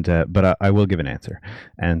 and but I will give an answer.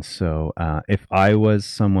 And so if I was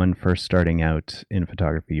someone first starting out in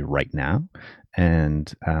photography right now,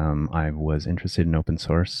 and I was interested in open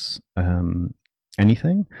source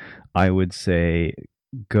anything, I would say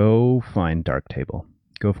go find Darktable.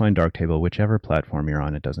 Go find Darktable, whichever platform you're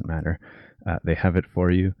on, it doesn't matter. They have it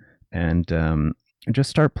for you, and just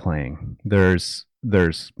start playing. There's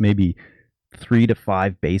maybe 3 to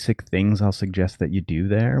 5 basic things I'll suggest that you do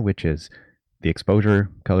there, which is the exposure,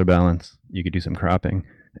 color balance. You could do some cropping,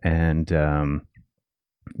 and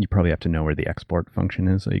you probably have to know where the export function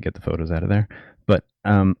is so you get the photos out of there. But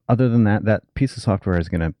other than that, that piece of software is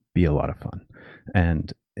going to be a lot of fun.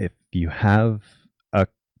 And if you have a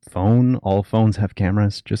phone, all phones have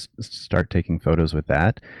cameras, just start taking photos with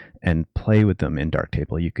that and play with them in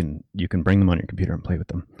Darktable. You can bring them on your computer and play with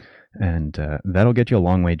them. And that'll get you a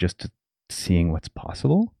long way just to seeing what's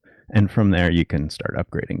possible, and from there you can start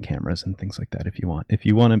upgrading cameras and things like that if you want. If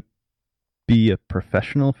you want to be a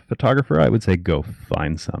professional photographer, I would say go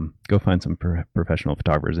find some professional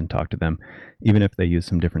photographers and talk to them. Even if they use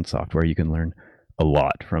some different software, you can learn a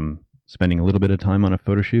lot from spending a little bit of time on a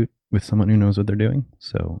photo shoot with someone who knows what they're doing.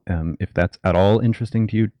 So if that's at all interesting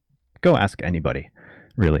to you, go ask anybody,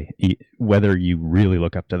 really. Whether you really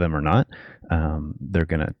look up to them or not, they're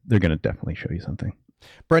gonna definitely show you something.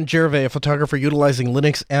 Brent Gervais, a photographer utilizing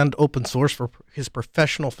Linux and open source for his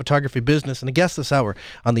professional photography business, and a guest this hour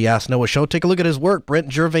on the Ask Noah Show. Take a look at his work,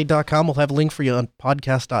 BrentGervais.com. We'll have a link for you on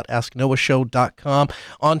podcast.asknoahshow.com,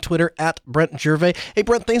 on Twitter @Brent Gervais. Hey,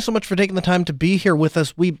 Brent, thanks so much for taking the time to be here with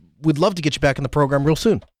us. We'd love to get you back in the program real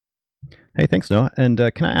soon. Hey, thanks, Noah. And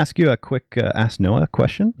can I ask you a quick Ask Noah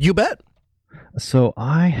question? You bet. So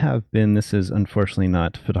I have been, this is unfortunately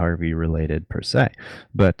not photography related per se,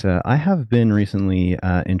 but I have been recently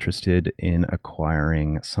interested in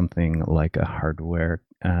acquiring something like a hardware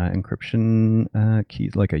encryption key,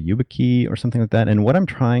 like a YubiKey or something like that. And what I'm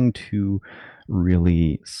trying to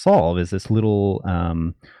really solve is this little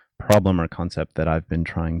problem or concept that I've been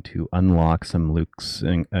trying to unlock some Luke's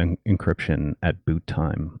encryption at boot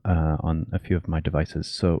time on a few of my devices.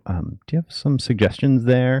 So do you have some suggestions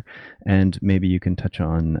there? And maybe you can touch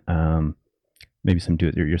on maybe some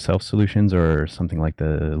do-it-yourself solutions or something like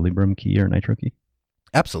the Librem key or Nitro key?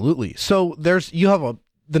 Absolutely. So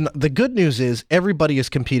the good news is everybody is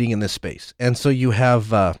competing in this space. And so you've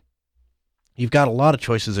got a lot of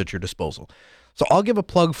choices at your disposal. So I'll give a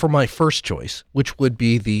plug for my first choice, which would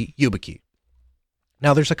be the YubiKey.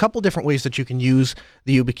 Now, there's a couple different ways that you can use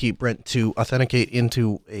the YubiKey, Brent, to authenticate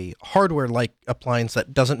into a hardware-like appliance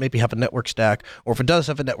that doesn't maybe have a network stack, or if it does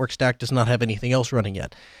have a network stack, does not have anything else running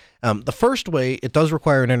yet. The first way, it does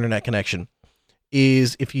require an internet connection,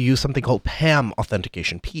 is if you use something called PAM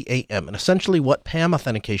authentication, P-A-M. And essentially what PAM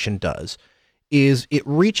authentication does is it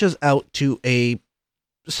reaches out to a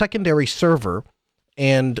secondary server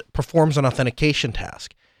and performs an authentication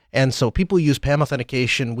task. And so people use PAM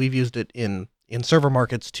authentication. We've used it in server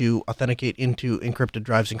markets to authenticate into encrypted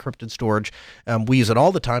drives, encrypted storage. We use it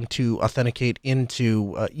all the time to authenticate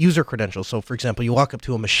into user credentials. So for example, you walk up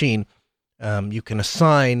to a machine, you can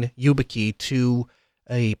assign YubiKey to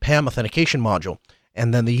a PAM authentication module,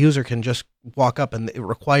 and then the user can just walk up, and it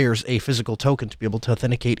requires a physical token to be able to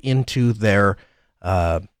authenticate into their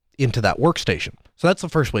into that workstation. So that's the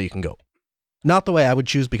first way you can go. Not the way I would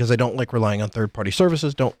choose, because I don't like relying on third-party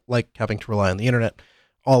services, don't like having to rely on the internet.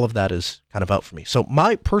 All of that is kind of out for me. So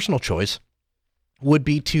my personal choice would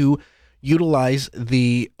be to utilize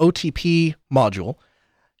the OTP module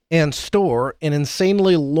and store an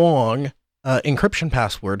insanely long encryption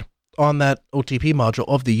password on that OTP module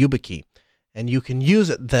of the YubiKey. and you can use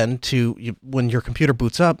it then when your computer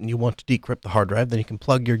boots up and you want to decrypt the hard drive, then you can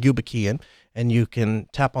plug your YubiKey in, and you can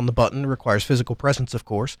tap on the button. It requires physical presence, of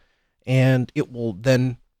course, and it will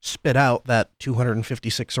then spit out that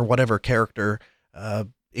 256 or whatever character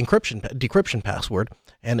decryption password,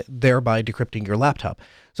 and thereby decrypting your laptop.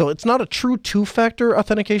 So it's not a true two-factor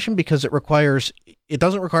authentication because it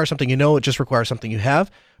doesn't require something it just requires something you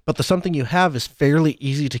have. But the something you have is fairly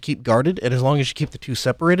easy to keep guarded, and as long as you keep the two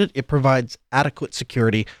separated, it provides adequate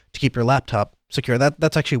security to keep your laptop secure.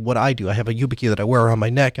 That's actually what I do. I have a YubiKey that I wear around my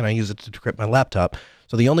neck, and I use it to decrypt my laptop.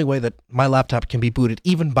 So the only way that my laptop can be booted,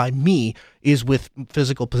 even by me, is with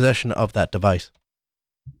physical possession of that device.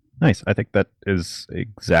 Nice. I think that is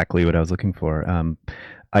exactly what I was looking for.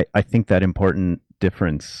 I think that important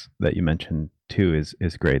difference that you mentioned too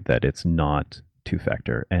is great, that it's not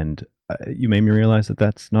two-factor, and you made me realize that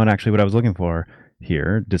that's not actually what I was looking for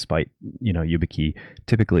here, despite YubiKey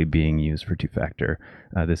typically being used for two-factor.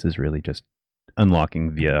 This is really just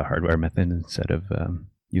unlocking via hardware method instead of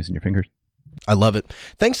using your fingers. I love it.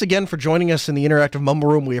 Thanks again for joining us in the Interactive Mumble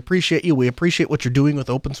Room. We appreciate you. We appreciate what you're doing with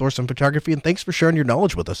open source and photography, and thanks for sharing your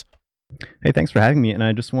knowledge with us. Hey, thanks for having me. And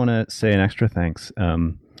I just want to say an extra thanks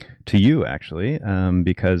to you, actually,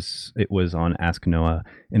 because it was on Ask Noah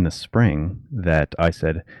in the spring that I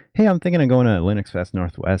said, hey, I'm thinking of going to Linux Fest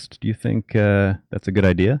Northwest. Do you think that's a good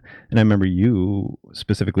idea? And I remember you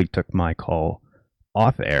specifically took my call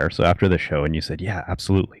off air, so after the show, and you said, yeah,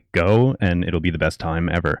 absolutely, go, and it'll be the best time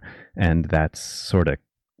ever. And that's sort of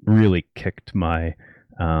really kicked my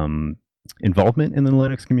involvement in the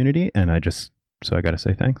Linux community, and I got to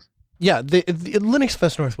say thanks. Yeah, the Linux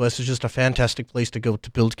Fest Northwest is just a fantastic place to go to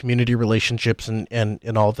build community relationships and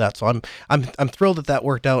all of that. So I'm thrilled that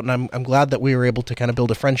worked out, and I'm glad that we were able to kind of build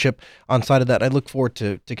a friendship on side of that. I look forward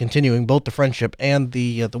to continuing both the friendship and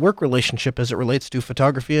the work relationship as it relates to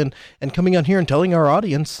photography and coming on here and telling our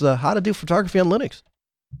audience how to do photography on Linux.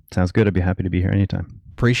 Sounds good. I'd be happy to be here anytime.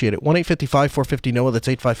 Appreciate it. 1-855-450-NOAH. That's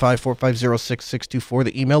 855-450-6624.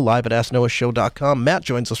 The email live@asknoahshow.com. Matt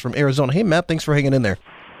joins us from Arizona. Hey, Matt, thanks for hanging in there.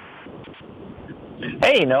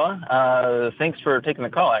 Hey, Noah. Thanks for taking the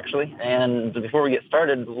call, actually. And before we get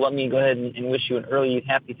started, let me go ahead and wish you an early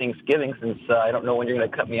happy Thanksgiving, since I don't know when you're going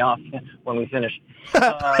to cut me off when we finish.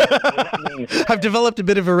 I've developed a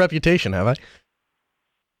bit of a reputation, have I?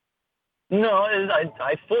 No,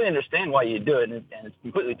 I fully understand why you do it, and it's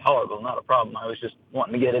completely tolerable, not a problem. I was just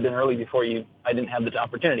wanting to get it in early before I didn't have the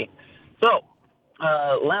opportunity. So,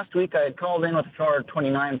 last week I had called in with a FAR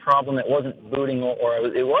 29 problem. It wasn't booting,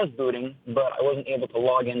 it was booting, but I wasn't able to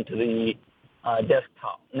log into the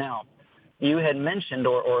desktop. Now, you had mentioned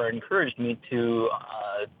or encouraged me to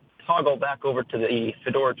toggle back over to the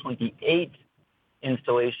Fedora 28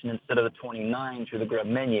 installation instead of the 29 through the grub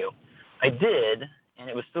menu. I did, and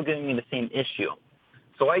it was still giving me the same issue.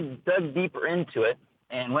 So I dug deeper into it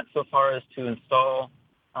and went so far as to install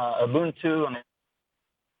Ubuntu, and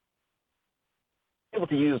able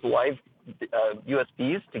to use live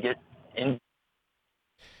USBs to get in.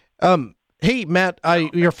 Hey, Matt,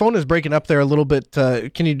 your phone is breaking up there a little bit.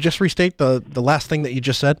 Can you just restate the last thing that you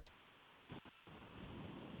just said?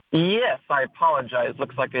 Yes, I apologize.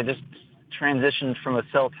 Looks like I just transitioned from a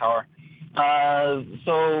cell tower.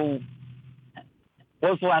 So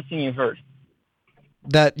what was the last thing you heard?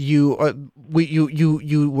 That you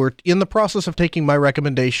were in the process of taking my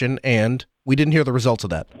recommendation, and we didn't hear the results of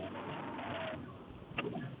that.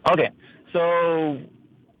 Okay, so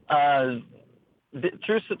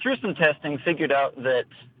through some testing, figured out that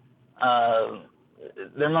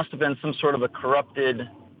there must have been some sort of a corrupted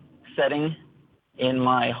setting in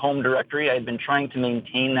my home directory. I had been trying to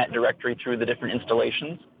maintain that directory through the different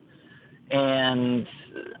installations, and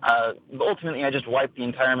ultimately I just wiped the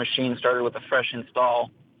entire machine, started with a fresh install,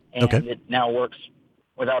 and okay. It now works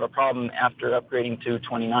without a problem after upgrading to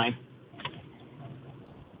 29.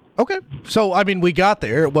 Okay, so I mean, we got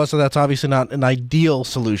there. That's obviously not an ideal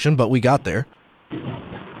solution, but we got there.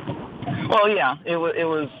 Well, yeah, it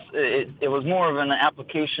was more of an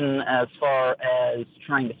application as far as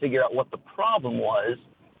trying to figure out what the problem was,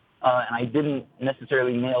 and I didn't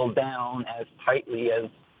necessarily nail down as tightly as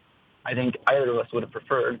I think either of us would have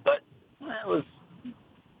preferred. But it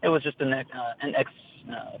was just an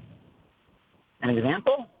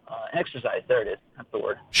example, an exercise. There it is. That's the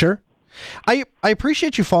word. Sure. I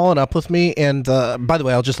appreciate you following up with me, and by the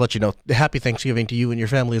way, I'll just let you know, happy Thanksgiving to you and your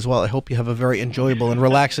family as well. I hope you have a very enjoyable and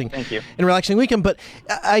relaxing Thank you. and relaxing weekend. But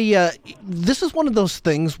this is one of those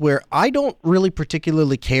things where I don't really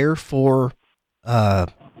particularly care for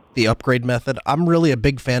the upgrade method. I'm really a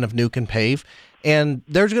big fan of nuke and pave, And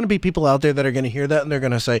there's going to be people out there that are going to hear that and they're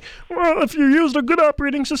going to say, well, if you used a good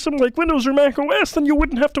operating system like Windows or Mac OS, then you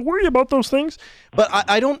wouldn't have to worry about those things. But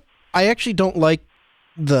I actually don't like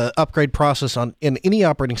the upgrade process in any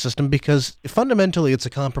operating system because fundamentally it's a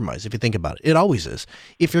compromise if you think about it. It always is.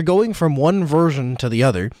 If you're going from one version to the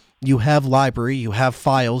other, you have library, you have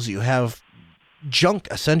files, you have junk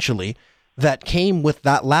essentially that came with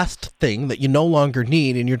that last thing that you no longer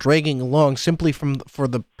need, and you're dragging along simply for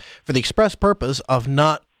the express purpose of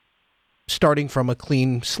not starting from a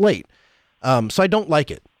clean slate. So I don't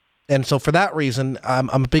like it. And so for that reason, I'm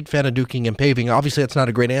a big fan of nuking and paving. Obviously, that's not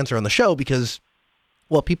a great answer on the show because,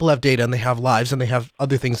 well, people have data and they have lives and they have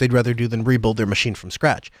other things they'd rather do than rebuild their machine from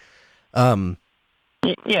scratch.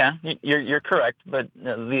 Yeah, you're correct, but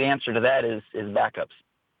the answer to that is backups.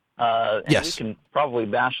 And yes. We can probably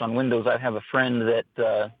bash on Windows. I have a friend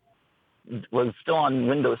that was still on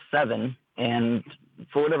Windows 7, and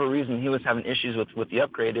for whatever reason, he was having issues with the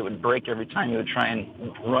upgrade. It would break every time he would try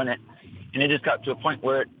and run it, and it just got to a point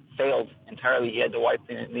where it failed entirely. He had to wipe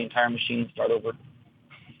the entire machine and start over.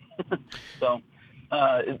 So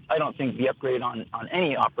I don't think the upgrade on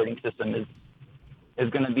any operating system is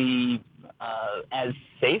going to be as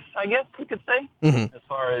safe, I guess you could say, as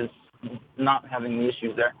far as not having the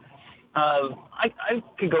issues there. I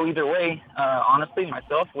could go either way, honestly,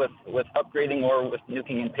 myself, with upgrading or with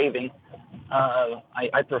nuking and paving.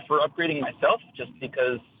 I prefer upgrading myself just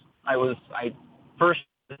because I first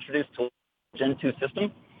introduced to Gen 2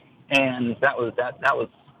 system, and that was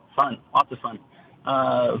fun, lots of fun.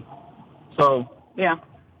 So yeah,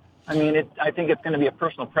 I mean, I think it's going to be a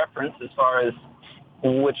personal preference as far as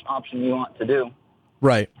which option you want to do.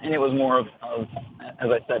 Right. And it was more of as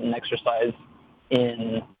I said, an exercise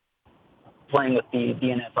in playing with the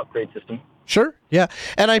DNS upgrade system. Sure. Yeah.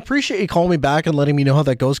 And I appreciate you calling me back and letting me know how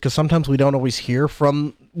that goes, because sometimes we don't always hear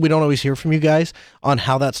from you guys on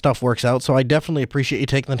how that stuff works out. So I definitely appreciate you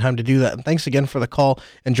taking the time to do that. And thanks again for the call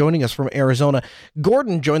and joining us from Arizona.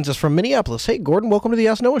 Gordon joins us from Minneapolis. Hey, Gordon, welcome to the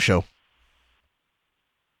Ask Noah Show.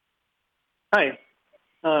 Hi.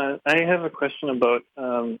 I have a question about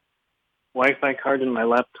Wi-Fi card in my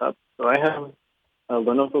laptop. So I have a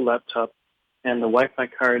Lenovo laptop, and the Wi-Fi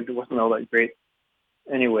card wasn't all that great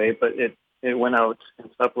anyway, but it went out and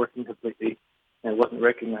stopped working completely, and it wasn't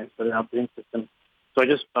recognized by the operating system. So I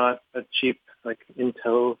just bought a cheap, like,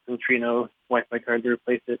 Intel Centrino Wi-Fi card to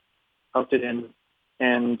replace it, popped it in,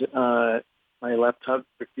 and my laptop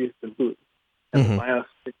refused to boot. And the BIOS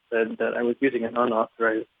said that I was using an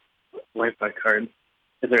unauthorized Wi-Fi card.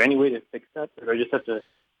 Is there any way to fix that, or do I just have to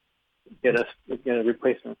get a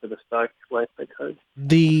replacement for the stock Wi-Fi card?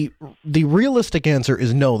 The realistic answer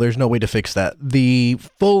is no, there's no way to fix that. The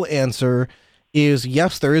full answer is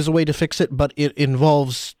yes, there is a way to fix it, but it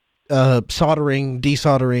involves soldering,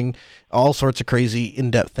 desoldering, all sorts of crazy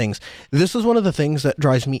in-depth things. This is one of the things that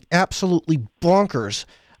drives me absolutely bonkers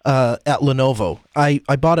at Lenovo. I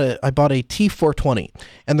bought a T420,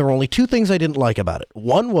 and there were only two things I didn't like about it.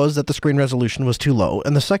 One was that the screen resolution was too low,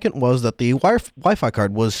 and the second was that the Wi-Fi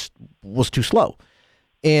card was too slow.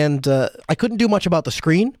 And I couldn't do much about the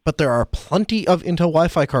screen, but there are plenty of Intel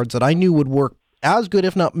Wi-Fi cards that I knew would work as good,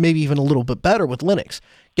 if not maybe even a little bit better with Linux.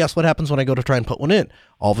 Guess what happens when I go to try and put one in?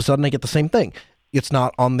 All of a sudden I get the same thing. It's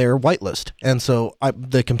not on their whitelist, and so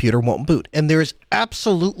the computer won't boot. And there is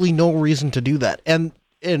absolutely no reason to do that. And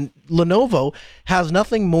Lenovo has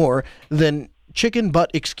nothing more than chicken butt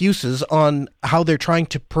excuses on how they're trying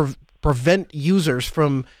to prevent users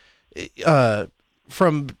from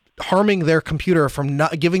harming their computer, from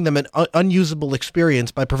not giving them an unusable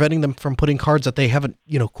experience by preventing them from putting cards that they haven't,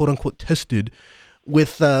 quote unquote, tested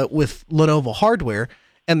with Lenovo hardware.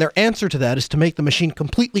 And their answer to that is to make the machine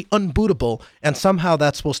completely unbootable, and somehow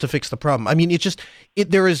that's supposed to fix the problem. I mean, the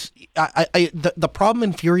problem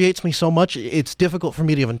infuriates me so much, it's difficult for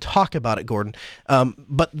me to even talk about it, Gordon.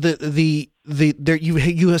 But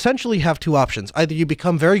you essentially have two options. Either you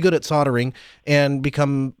become very good at soldering and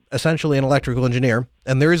become essentially an electrical engineer,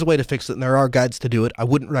 and there is a way to fix it, and there are guides to do it. I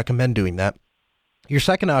wouldn't recommend doing that. Your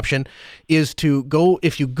second option is to go,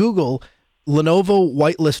 if you Google Lenovo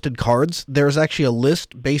whitelisted cards, there's actually a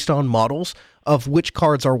list based on models of which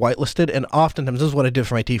cards are whitelisted, and oftentimes, this is what I did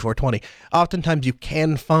for my T420, oftentimes you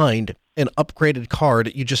can find an upgraded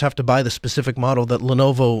card. You just have to buy the specific model that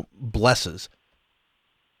Lenovo blesses.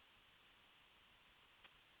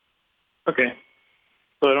 Okay.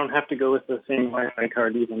 So I don't have to go with the same Wi-Fi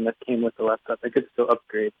card even that came with the laptop. I could still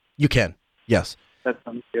upgrade. You can, yes. That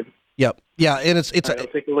sounds good. Yep. Yeah, and it's I'll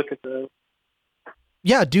take a look at the...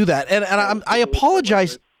 Yeah, do that. And I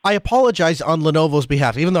apologize. I apologize on Lenovo's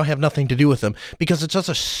behalf, even though I have nothing to do with them, because it's just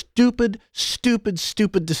a stupid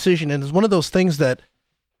decision. And it's one of those things that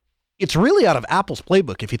it's really out of Apple's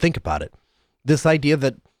playbook, if you think about it. This idea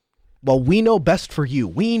that, well, we know best for you.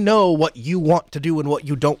 We know what you want to do and what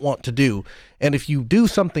you don't want to do. And if you do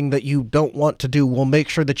something that you don't want to do, we'll make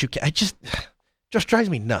sure that you can. It just drives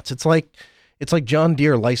me nuts. It's like John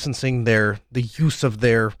Deere licensing the use of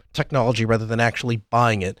their technology rather than actually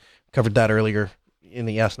buying it. Covered that earlier in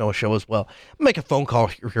the Ask Noah show as well. I'll make a phone call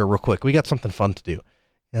here real quick. We got something fun to do.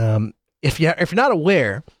 If you're not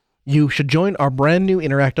aware, you should join our brand new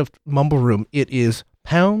interactive mumble room. It is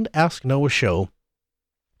pound Ask Noah Show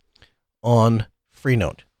on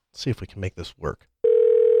Freenode. Let's see if we can make this work.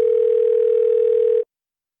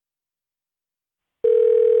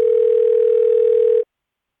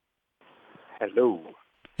 Hello.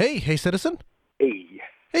 Hey, citizen.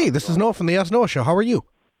 Hey, this is Noah from the Ask Noah Show. How are you?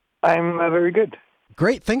 I'm very good.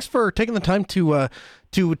 Great. Thanks for taking the time to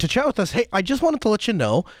chat with us. Hey, I just wanted to let you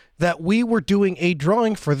know that we were doing a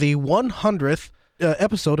drawing for the 100th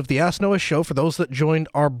episode of the Ask Noah Show for those that joined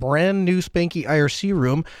our brand new spanky IRC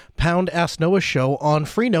room, pound Ask Noah Show on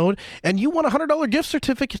Freenode, and you won a $100 gift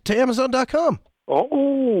certificate to Amazon.com.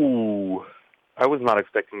 Oh, I was not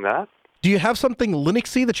expecting that. Do you have something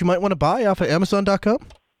Linuxy that you might want to buy off of Amazon.com?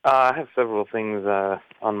 I have several things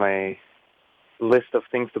on my list of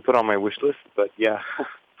things to put on my wish list, but yeah,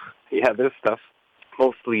 there's stuff.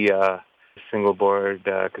 Mostly single board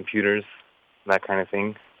computers, that kind of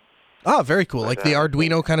thing. Ah, very cool. Like the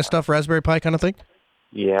Arduino kind of stuff, Raspberry Pi kind of thing?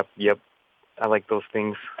 Yep. I like those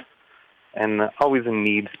things. And always in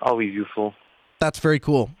need, always useful. That's very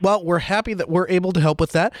cool. Well, we're happy that we're able to help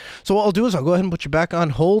with that. So what I'll do is I'll go ahead and put you back on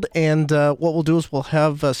hold, and what we'll do is we'll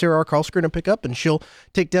have Sarah R. Karlskern pick up, and she'll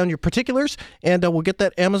take down your particulars, and we'll get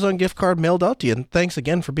that Amazon gift card mailed out to you. And thanks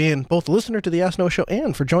again for being both a listener to the Ask Noah Show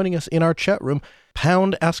and for joining us in our chat room,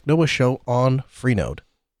 pound Ask Noah Show on Freenode.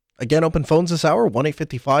 Again, open phones this hour,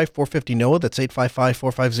 1-855-450-NOAH. That's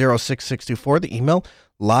 855-450-6624. The email,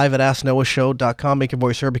 live@asknoahshow.com. Make your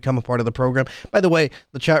voice heard, become a part of the program. By the way,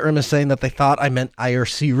 the chat room is saying that they thought I meant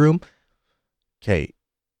IRC room. Okay,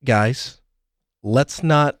 guys, let's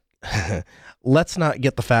not get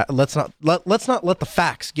the let's not let the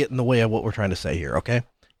facts get in the way of what we're trying to say here, okay?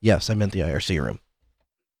 Yes, I meant the IRC room.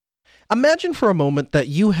 Imagine for a moment that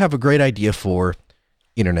you have a great idea for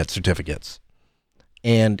internet certificates.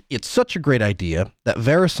 And it's such a great idea that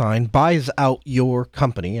VeriSign buys out your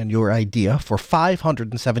company and your idea for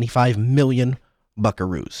 575 million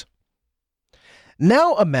buckaroos.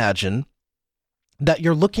 Now imagine that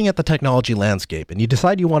you're looking at the technology landscape and you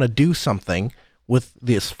decide you want to do something with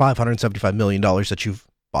this $575 million that you've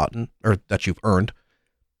bought or that you've earned.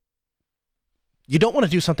 You don't want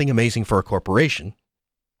to do something amazing for a corporation.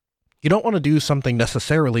 You don't want to do something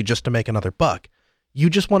necessarily just to make another buck. You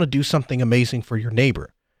just want to do something amazing for your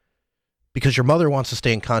neighbor because your mother wants to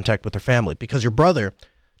stay in contact with her family, because your brother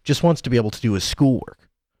just wants to be able to do his schoolwork.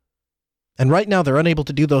 And right now they're unable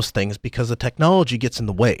to do those things because the technology gets in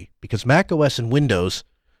the way, because Mac OS and Windows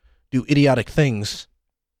do idiotic things.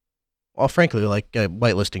 Well, frankly, like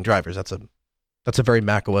whitelisting drivers. That's a very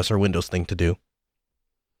Mac OS or Windows thing to do.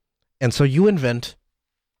 And so you invent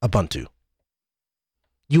Ubuntu.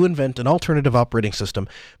 You invent an alternative operating system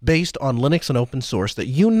based on Linux and open source that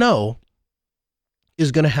you know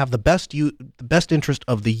is going to have the best interest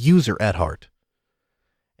of the user at heart.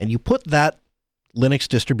 And you put that Linux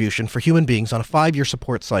distribution for human beings on a 5-year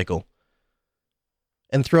support cycle.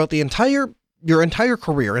 And throughout your entire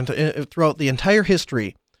career and throughout the entire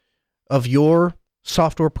history of your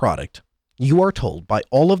software product, you are told by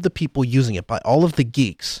all of the people using it, by all of the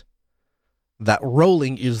geeks, that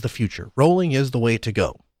rolling is the future. Rolling is the way to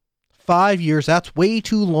go. 5 years, that's way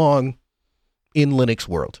too long in Linux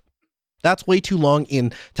world. That's way too long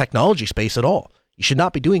in technology space at all. You should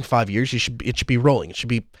not be doing 5 years. It should be rolling. It should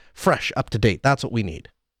be fresh, up to date. That's what we need.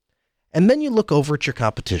 And then you look over at your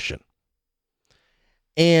competition.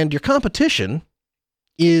 And your competition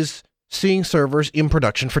is seeing servers in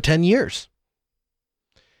production for 10 years.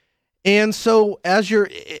 And so as you're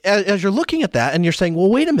looking at that and you're saying, well,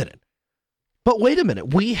 wait a minute,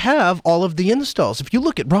 we have all of the installs. If you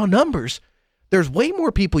look at raw numbers, there's way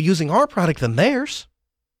more people using our product than theirs.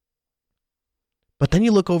 But then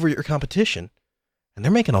you look over at your competition, and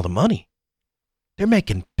they're making all the money. They're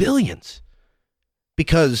making billions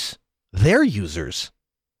because their users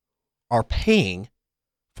are paying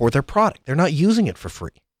for their product. They're not using it for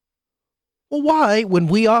free. Well, why, when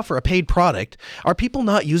we offer a paid product, are people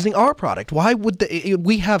not using our product? Why would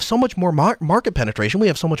we have so much more market penetration? We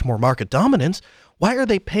have so much more market dominance. Why are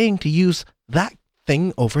they paying to use that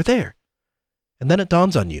thing over there? And then it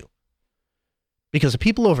dawns on you. Because the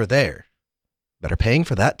people over there that are paying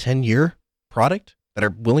for that 10-year product, that are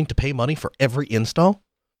willing to pay money for every install,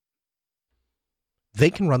 they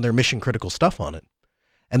can run their mission-critical stuff on it.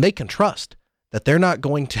 And they can trust that they're not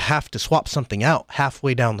going to have to swap something out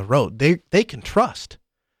halfway down the road. They can trust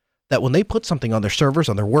that when they put something on their servers,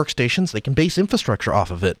 on their workstations, they can base infrastructure off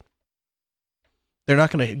of it. They're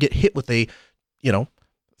not going to get hit with a,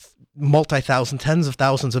 multi-thousand, tens of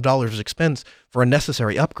thousands of dollars expense for a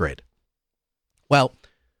necessary upgrade. Well,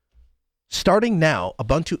 starting now,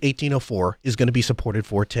 Ubuntu 18.04 is going to be supported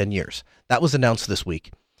for 10 years. That was announced this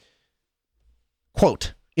week.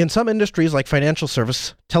 Quote, in some industries like financial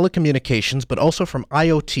service, telecommunications, but also from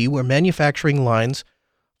IoT, where manufacturing lines,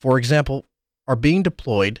 for example, are being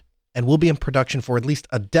deployed and will be in production for at least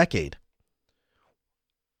a decade,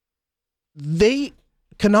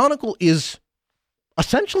 Canonical is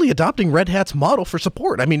essentially adopting Red Hat's model for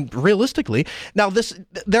support. I mean, realistically. Now,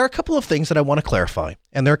 there are a couple of things that I want to clarify,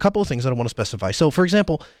 and there are a couple of things that I want to specify. So, for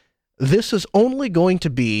example, this is only going to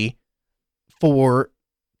be for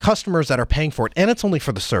customers that are paying for it, and it's only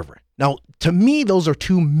for the server. Now, to me, those are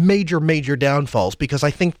two major downfalls, because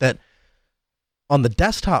I think that on the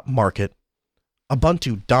desktop market,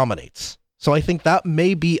 Ubuntu dominates. So I think that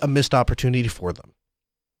may be a missed opportunity for them.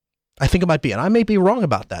 I think it might be, and I may be wrong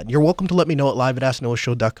about that. You're welcome to let me know at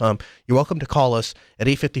live@asknoahshow.com. You're welcome to call us at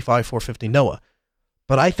 855-450-NOAH.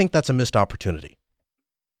 But I think that's a missed opportunity.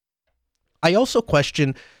 I also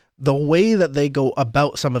question the way that they go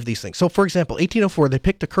about some of these things. So, for example, 18.04, they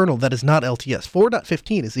picked a kernel that is not LTS.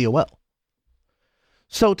 4.15 is EOL.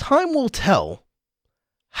 So time will tell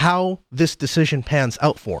how this decision pans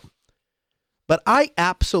out for them. But I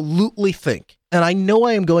absolutely think, and I know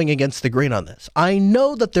I am going against the grain on this, I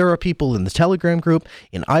know that there are people in the Telegram group,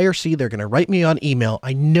 in IRC, they're going to write me on email.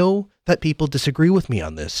 I know that people disagree with me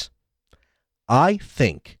on this. I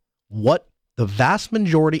think what the vast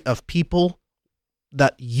majority of people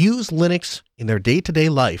that use Linux in their day-to-day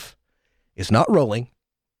life is not rolling.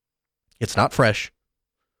 It's not fresh.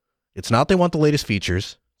 It's not they want the latest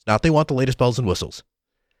features. It's not they want the latest bells and whistles.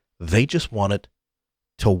 They just want it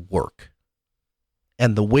to work.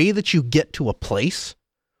 And the way that you get to a place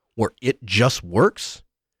where it just works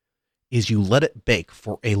is you let it bake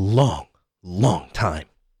for a long, long time.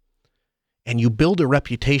 And you build a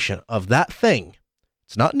reputation of that thing.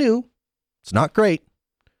 It's not new. It's not great.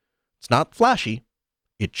 It's not flashy.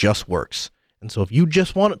 It just works. And so if you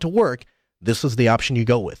just want it to work, this is the option you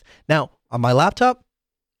go with. Now, on my laptop,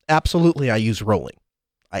 absolutely I use rolling.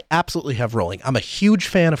 I absolutely have rolling. I'm a huge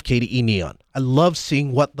fan of KDE Neon. I love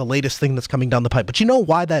seeing what the latest thing that's coming down the pipe. But you know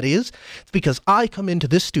why that is? It's because I come into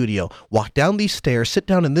this studio, walk down these stairs, sit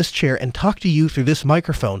down in this chair, and talk to you through this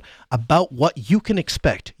microphone about what you can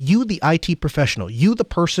expect. You, the IT professional, you, the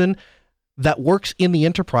person that works in the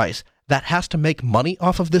enterprise that has to make money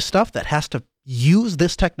off of this stuff, that has to use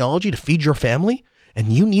this technology to feed your family,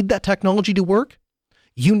 and you need that technology to work.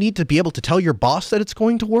 You need to be able to tell your boss that it's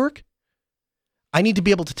going to work. I need to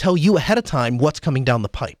be able to tell you ahead of time what's coming down the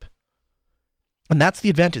pipe. And that's the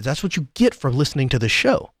advantage. That's what you get from listening to this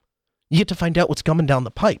show. You get to find out what's coming down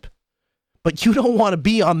the pipe. But you don't want to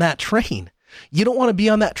be on that train. You don't want to be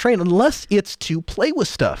on that train unless it's to play with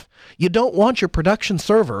stuff. You don't want your production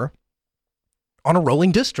server on a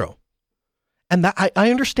rolling distro. And that I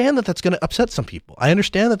understand that that's going to upset some people. I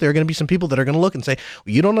understand that there are going to be some people that are going to look and say,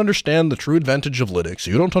 well, you don't understand the true advantage of Linux.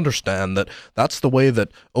 You don't understand that that's the way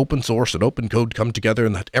that open source and open code come together,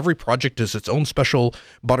 and that every project is its own special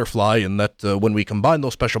butterfly, and that when we combine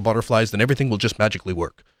those special butterflies, then everything will just magically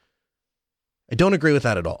work. I don't agree with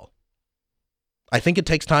that at all. I think it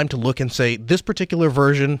takes time to look and say, this particular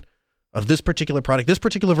version of this particular product, this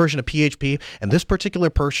particular version of PHP, and this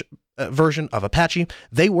particular version of Apache,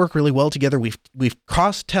 they work really well together. We've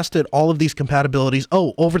cross-tested all of these compatibilities.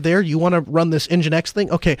 Oh, over there, you want to run this Nginx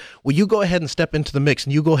thing? Okay, well, you go ahead and step into the mix,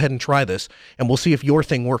 and you go ahead and try this, and we'll see if your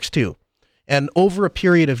thing works too. And over a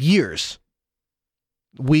period of years,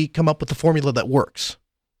 we come up with the formula that works.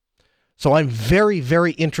 So I'm very,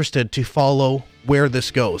 very interested to follow where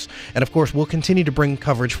this goes. And of course, we'll continue to bring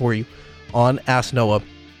coverage for you on Ask Noah.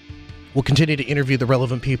 We'll continue to interview the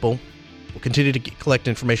relevant people. We'll continue to collect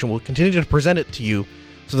information. We'll continue to present it to you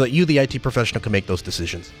so that you, the IT professional, can make those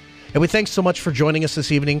decisions. And we thanks so much for joining us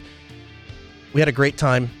this evening. We had a great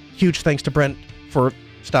time. Huge thanks to Brent for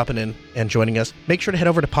stopping in and joining us. Make sure to head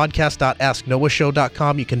over to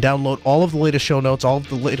podcast.asknoahshow.com. You can download all of the latest show notes, all of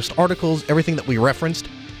the latest articles, everything that we referenced.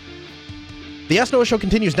 The Ask Noah Show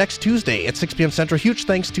continues next Tuesday at 6 p.m. Central. Huge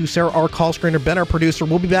thanks to Sarah, our call screener, Ben, our producer.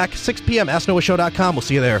 We'll be back 6 p.m. AskNoahShow.com. We'll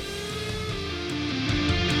see you there.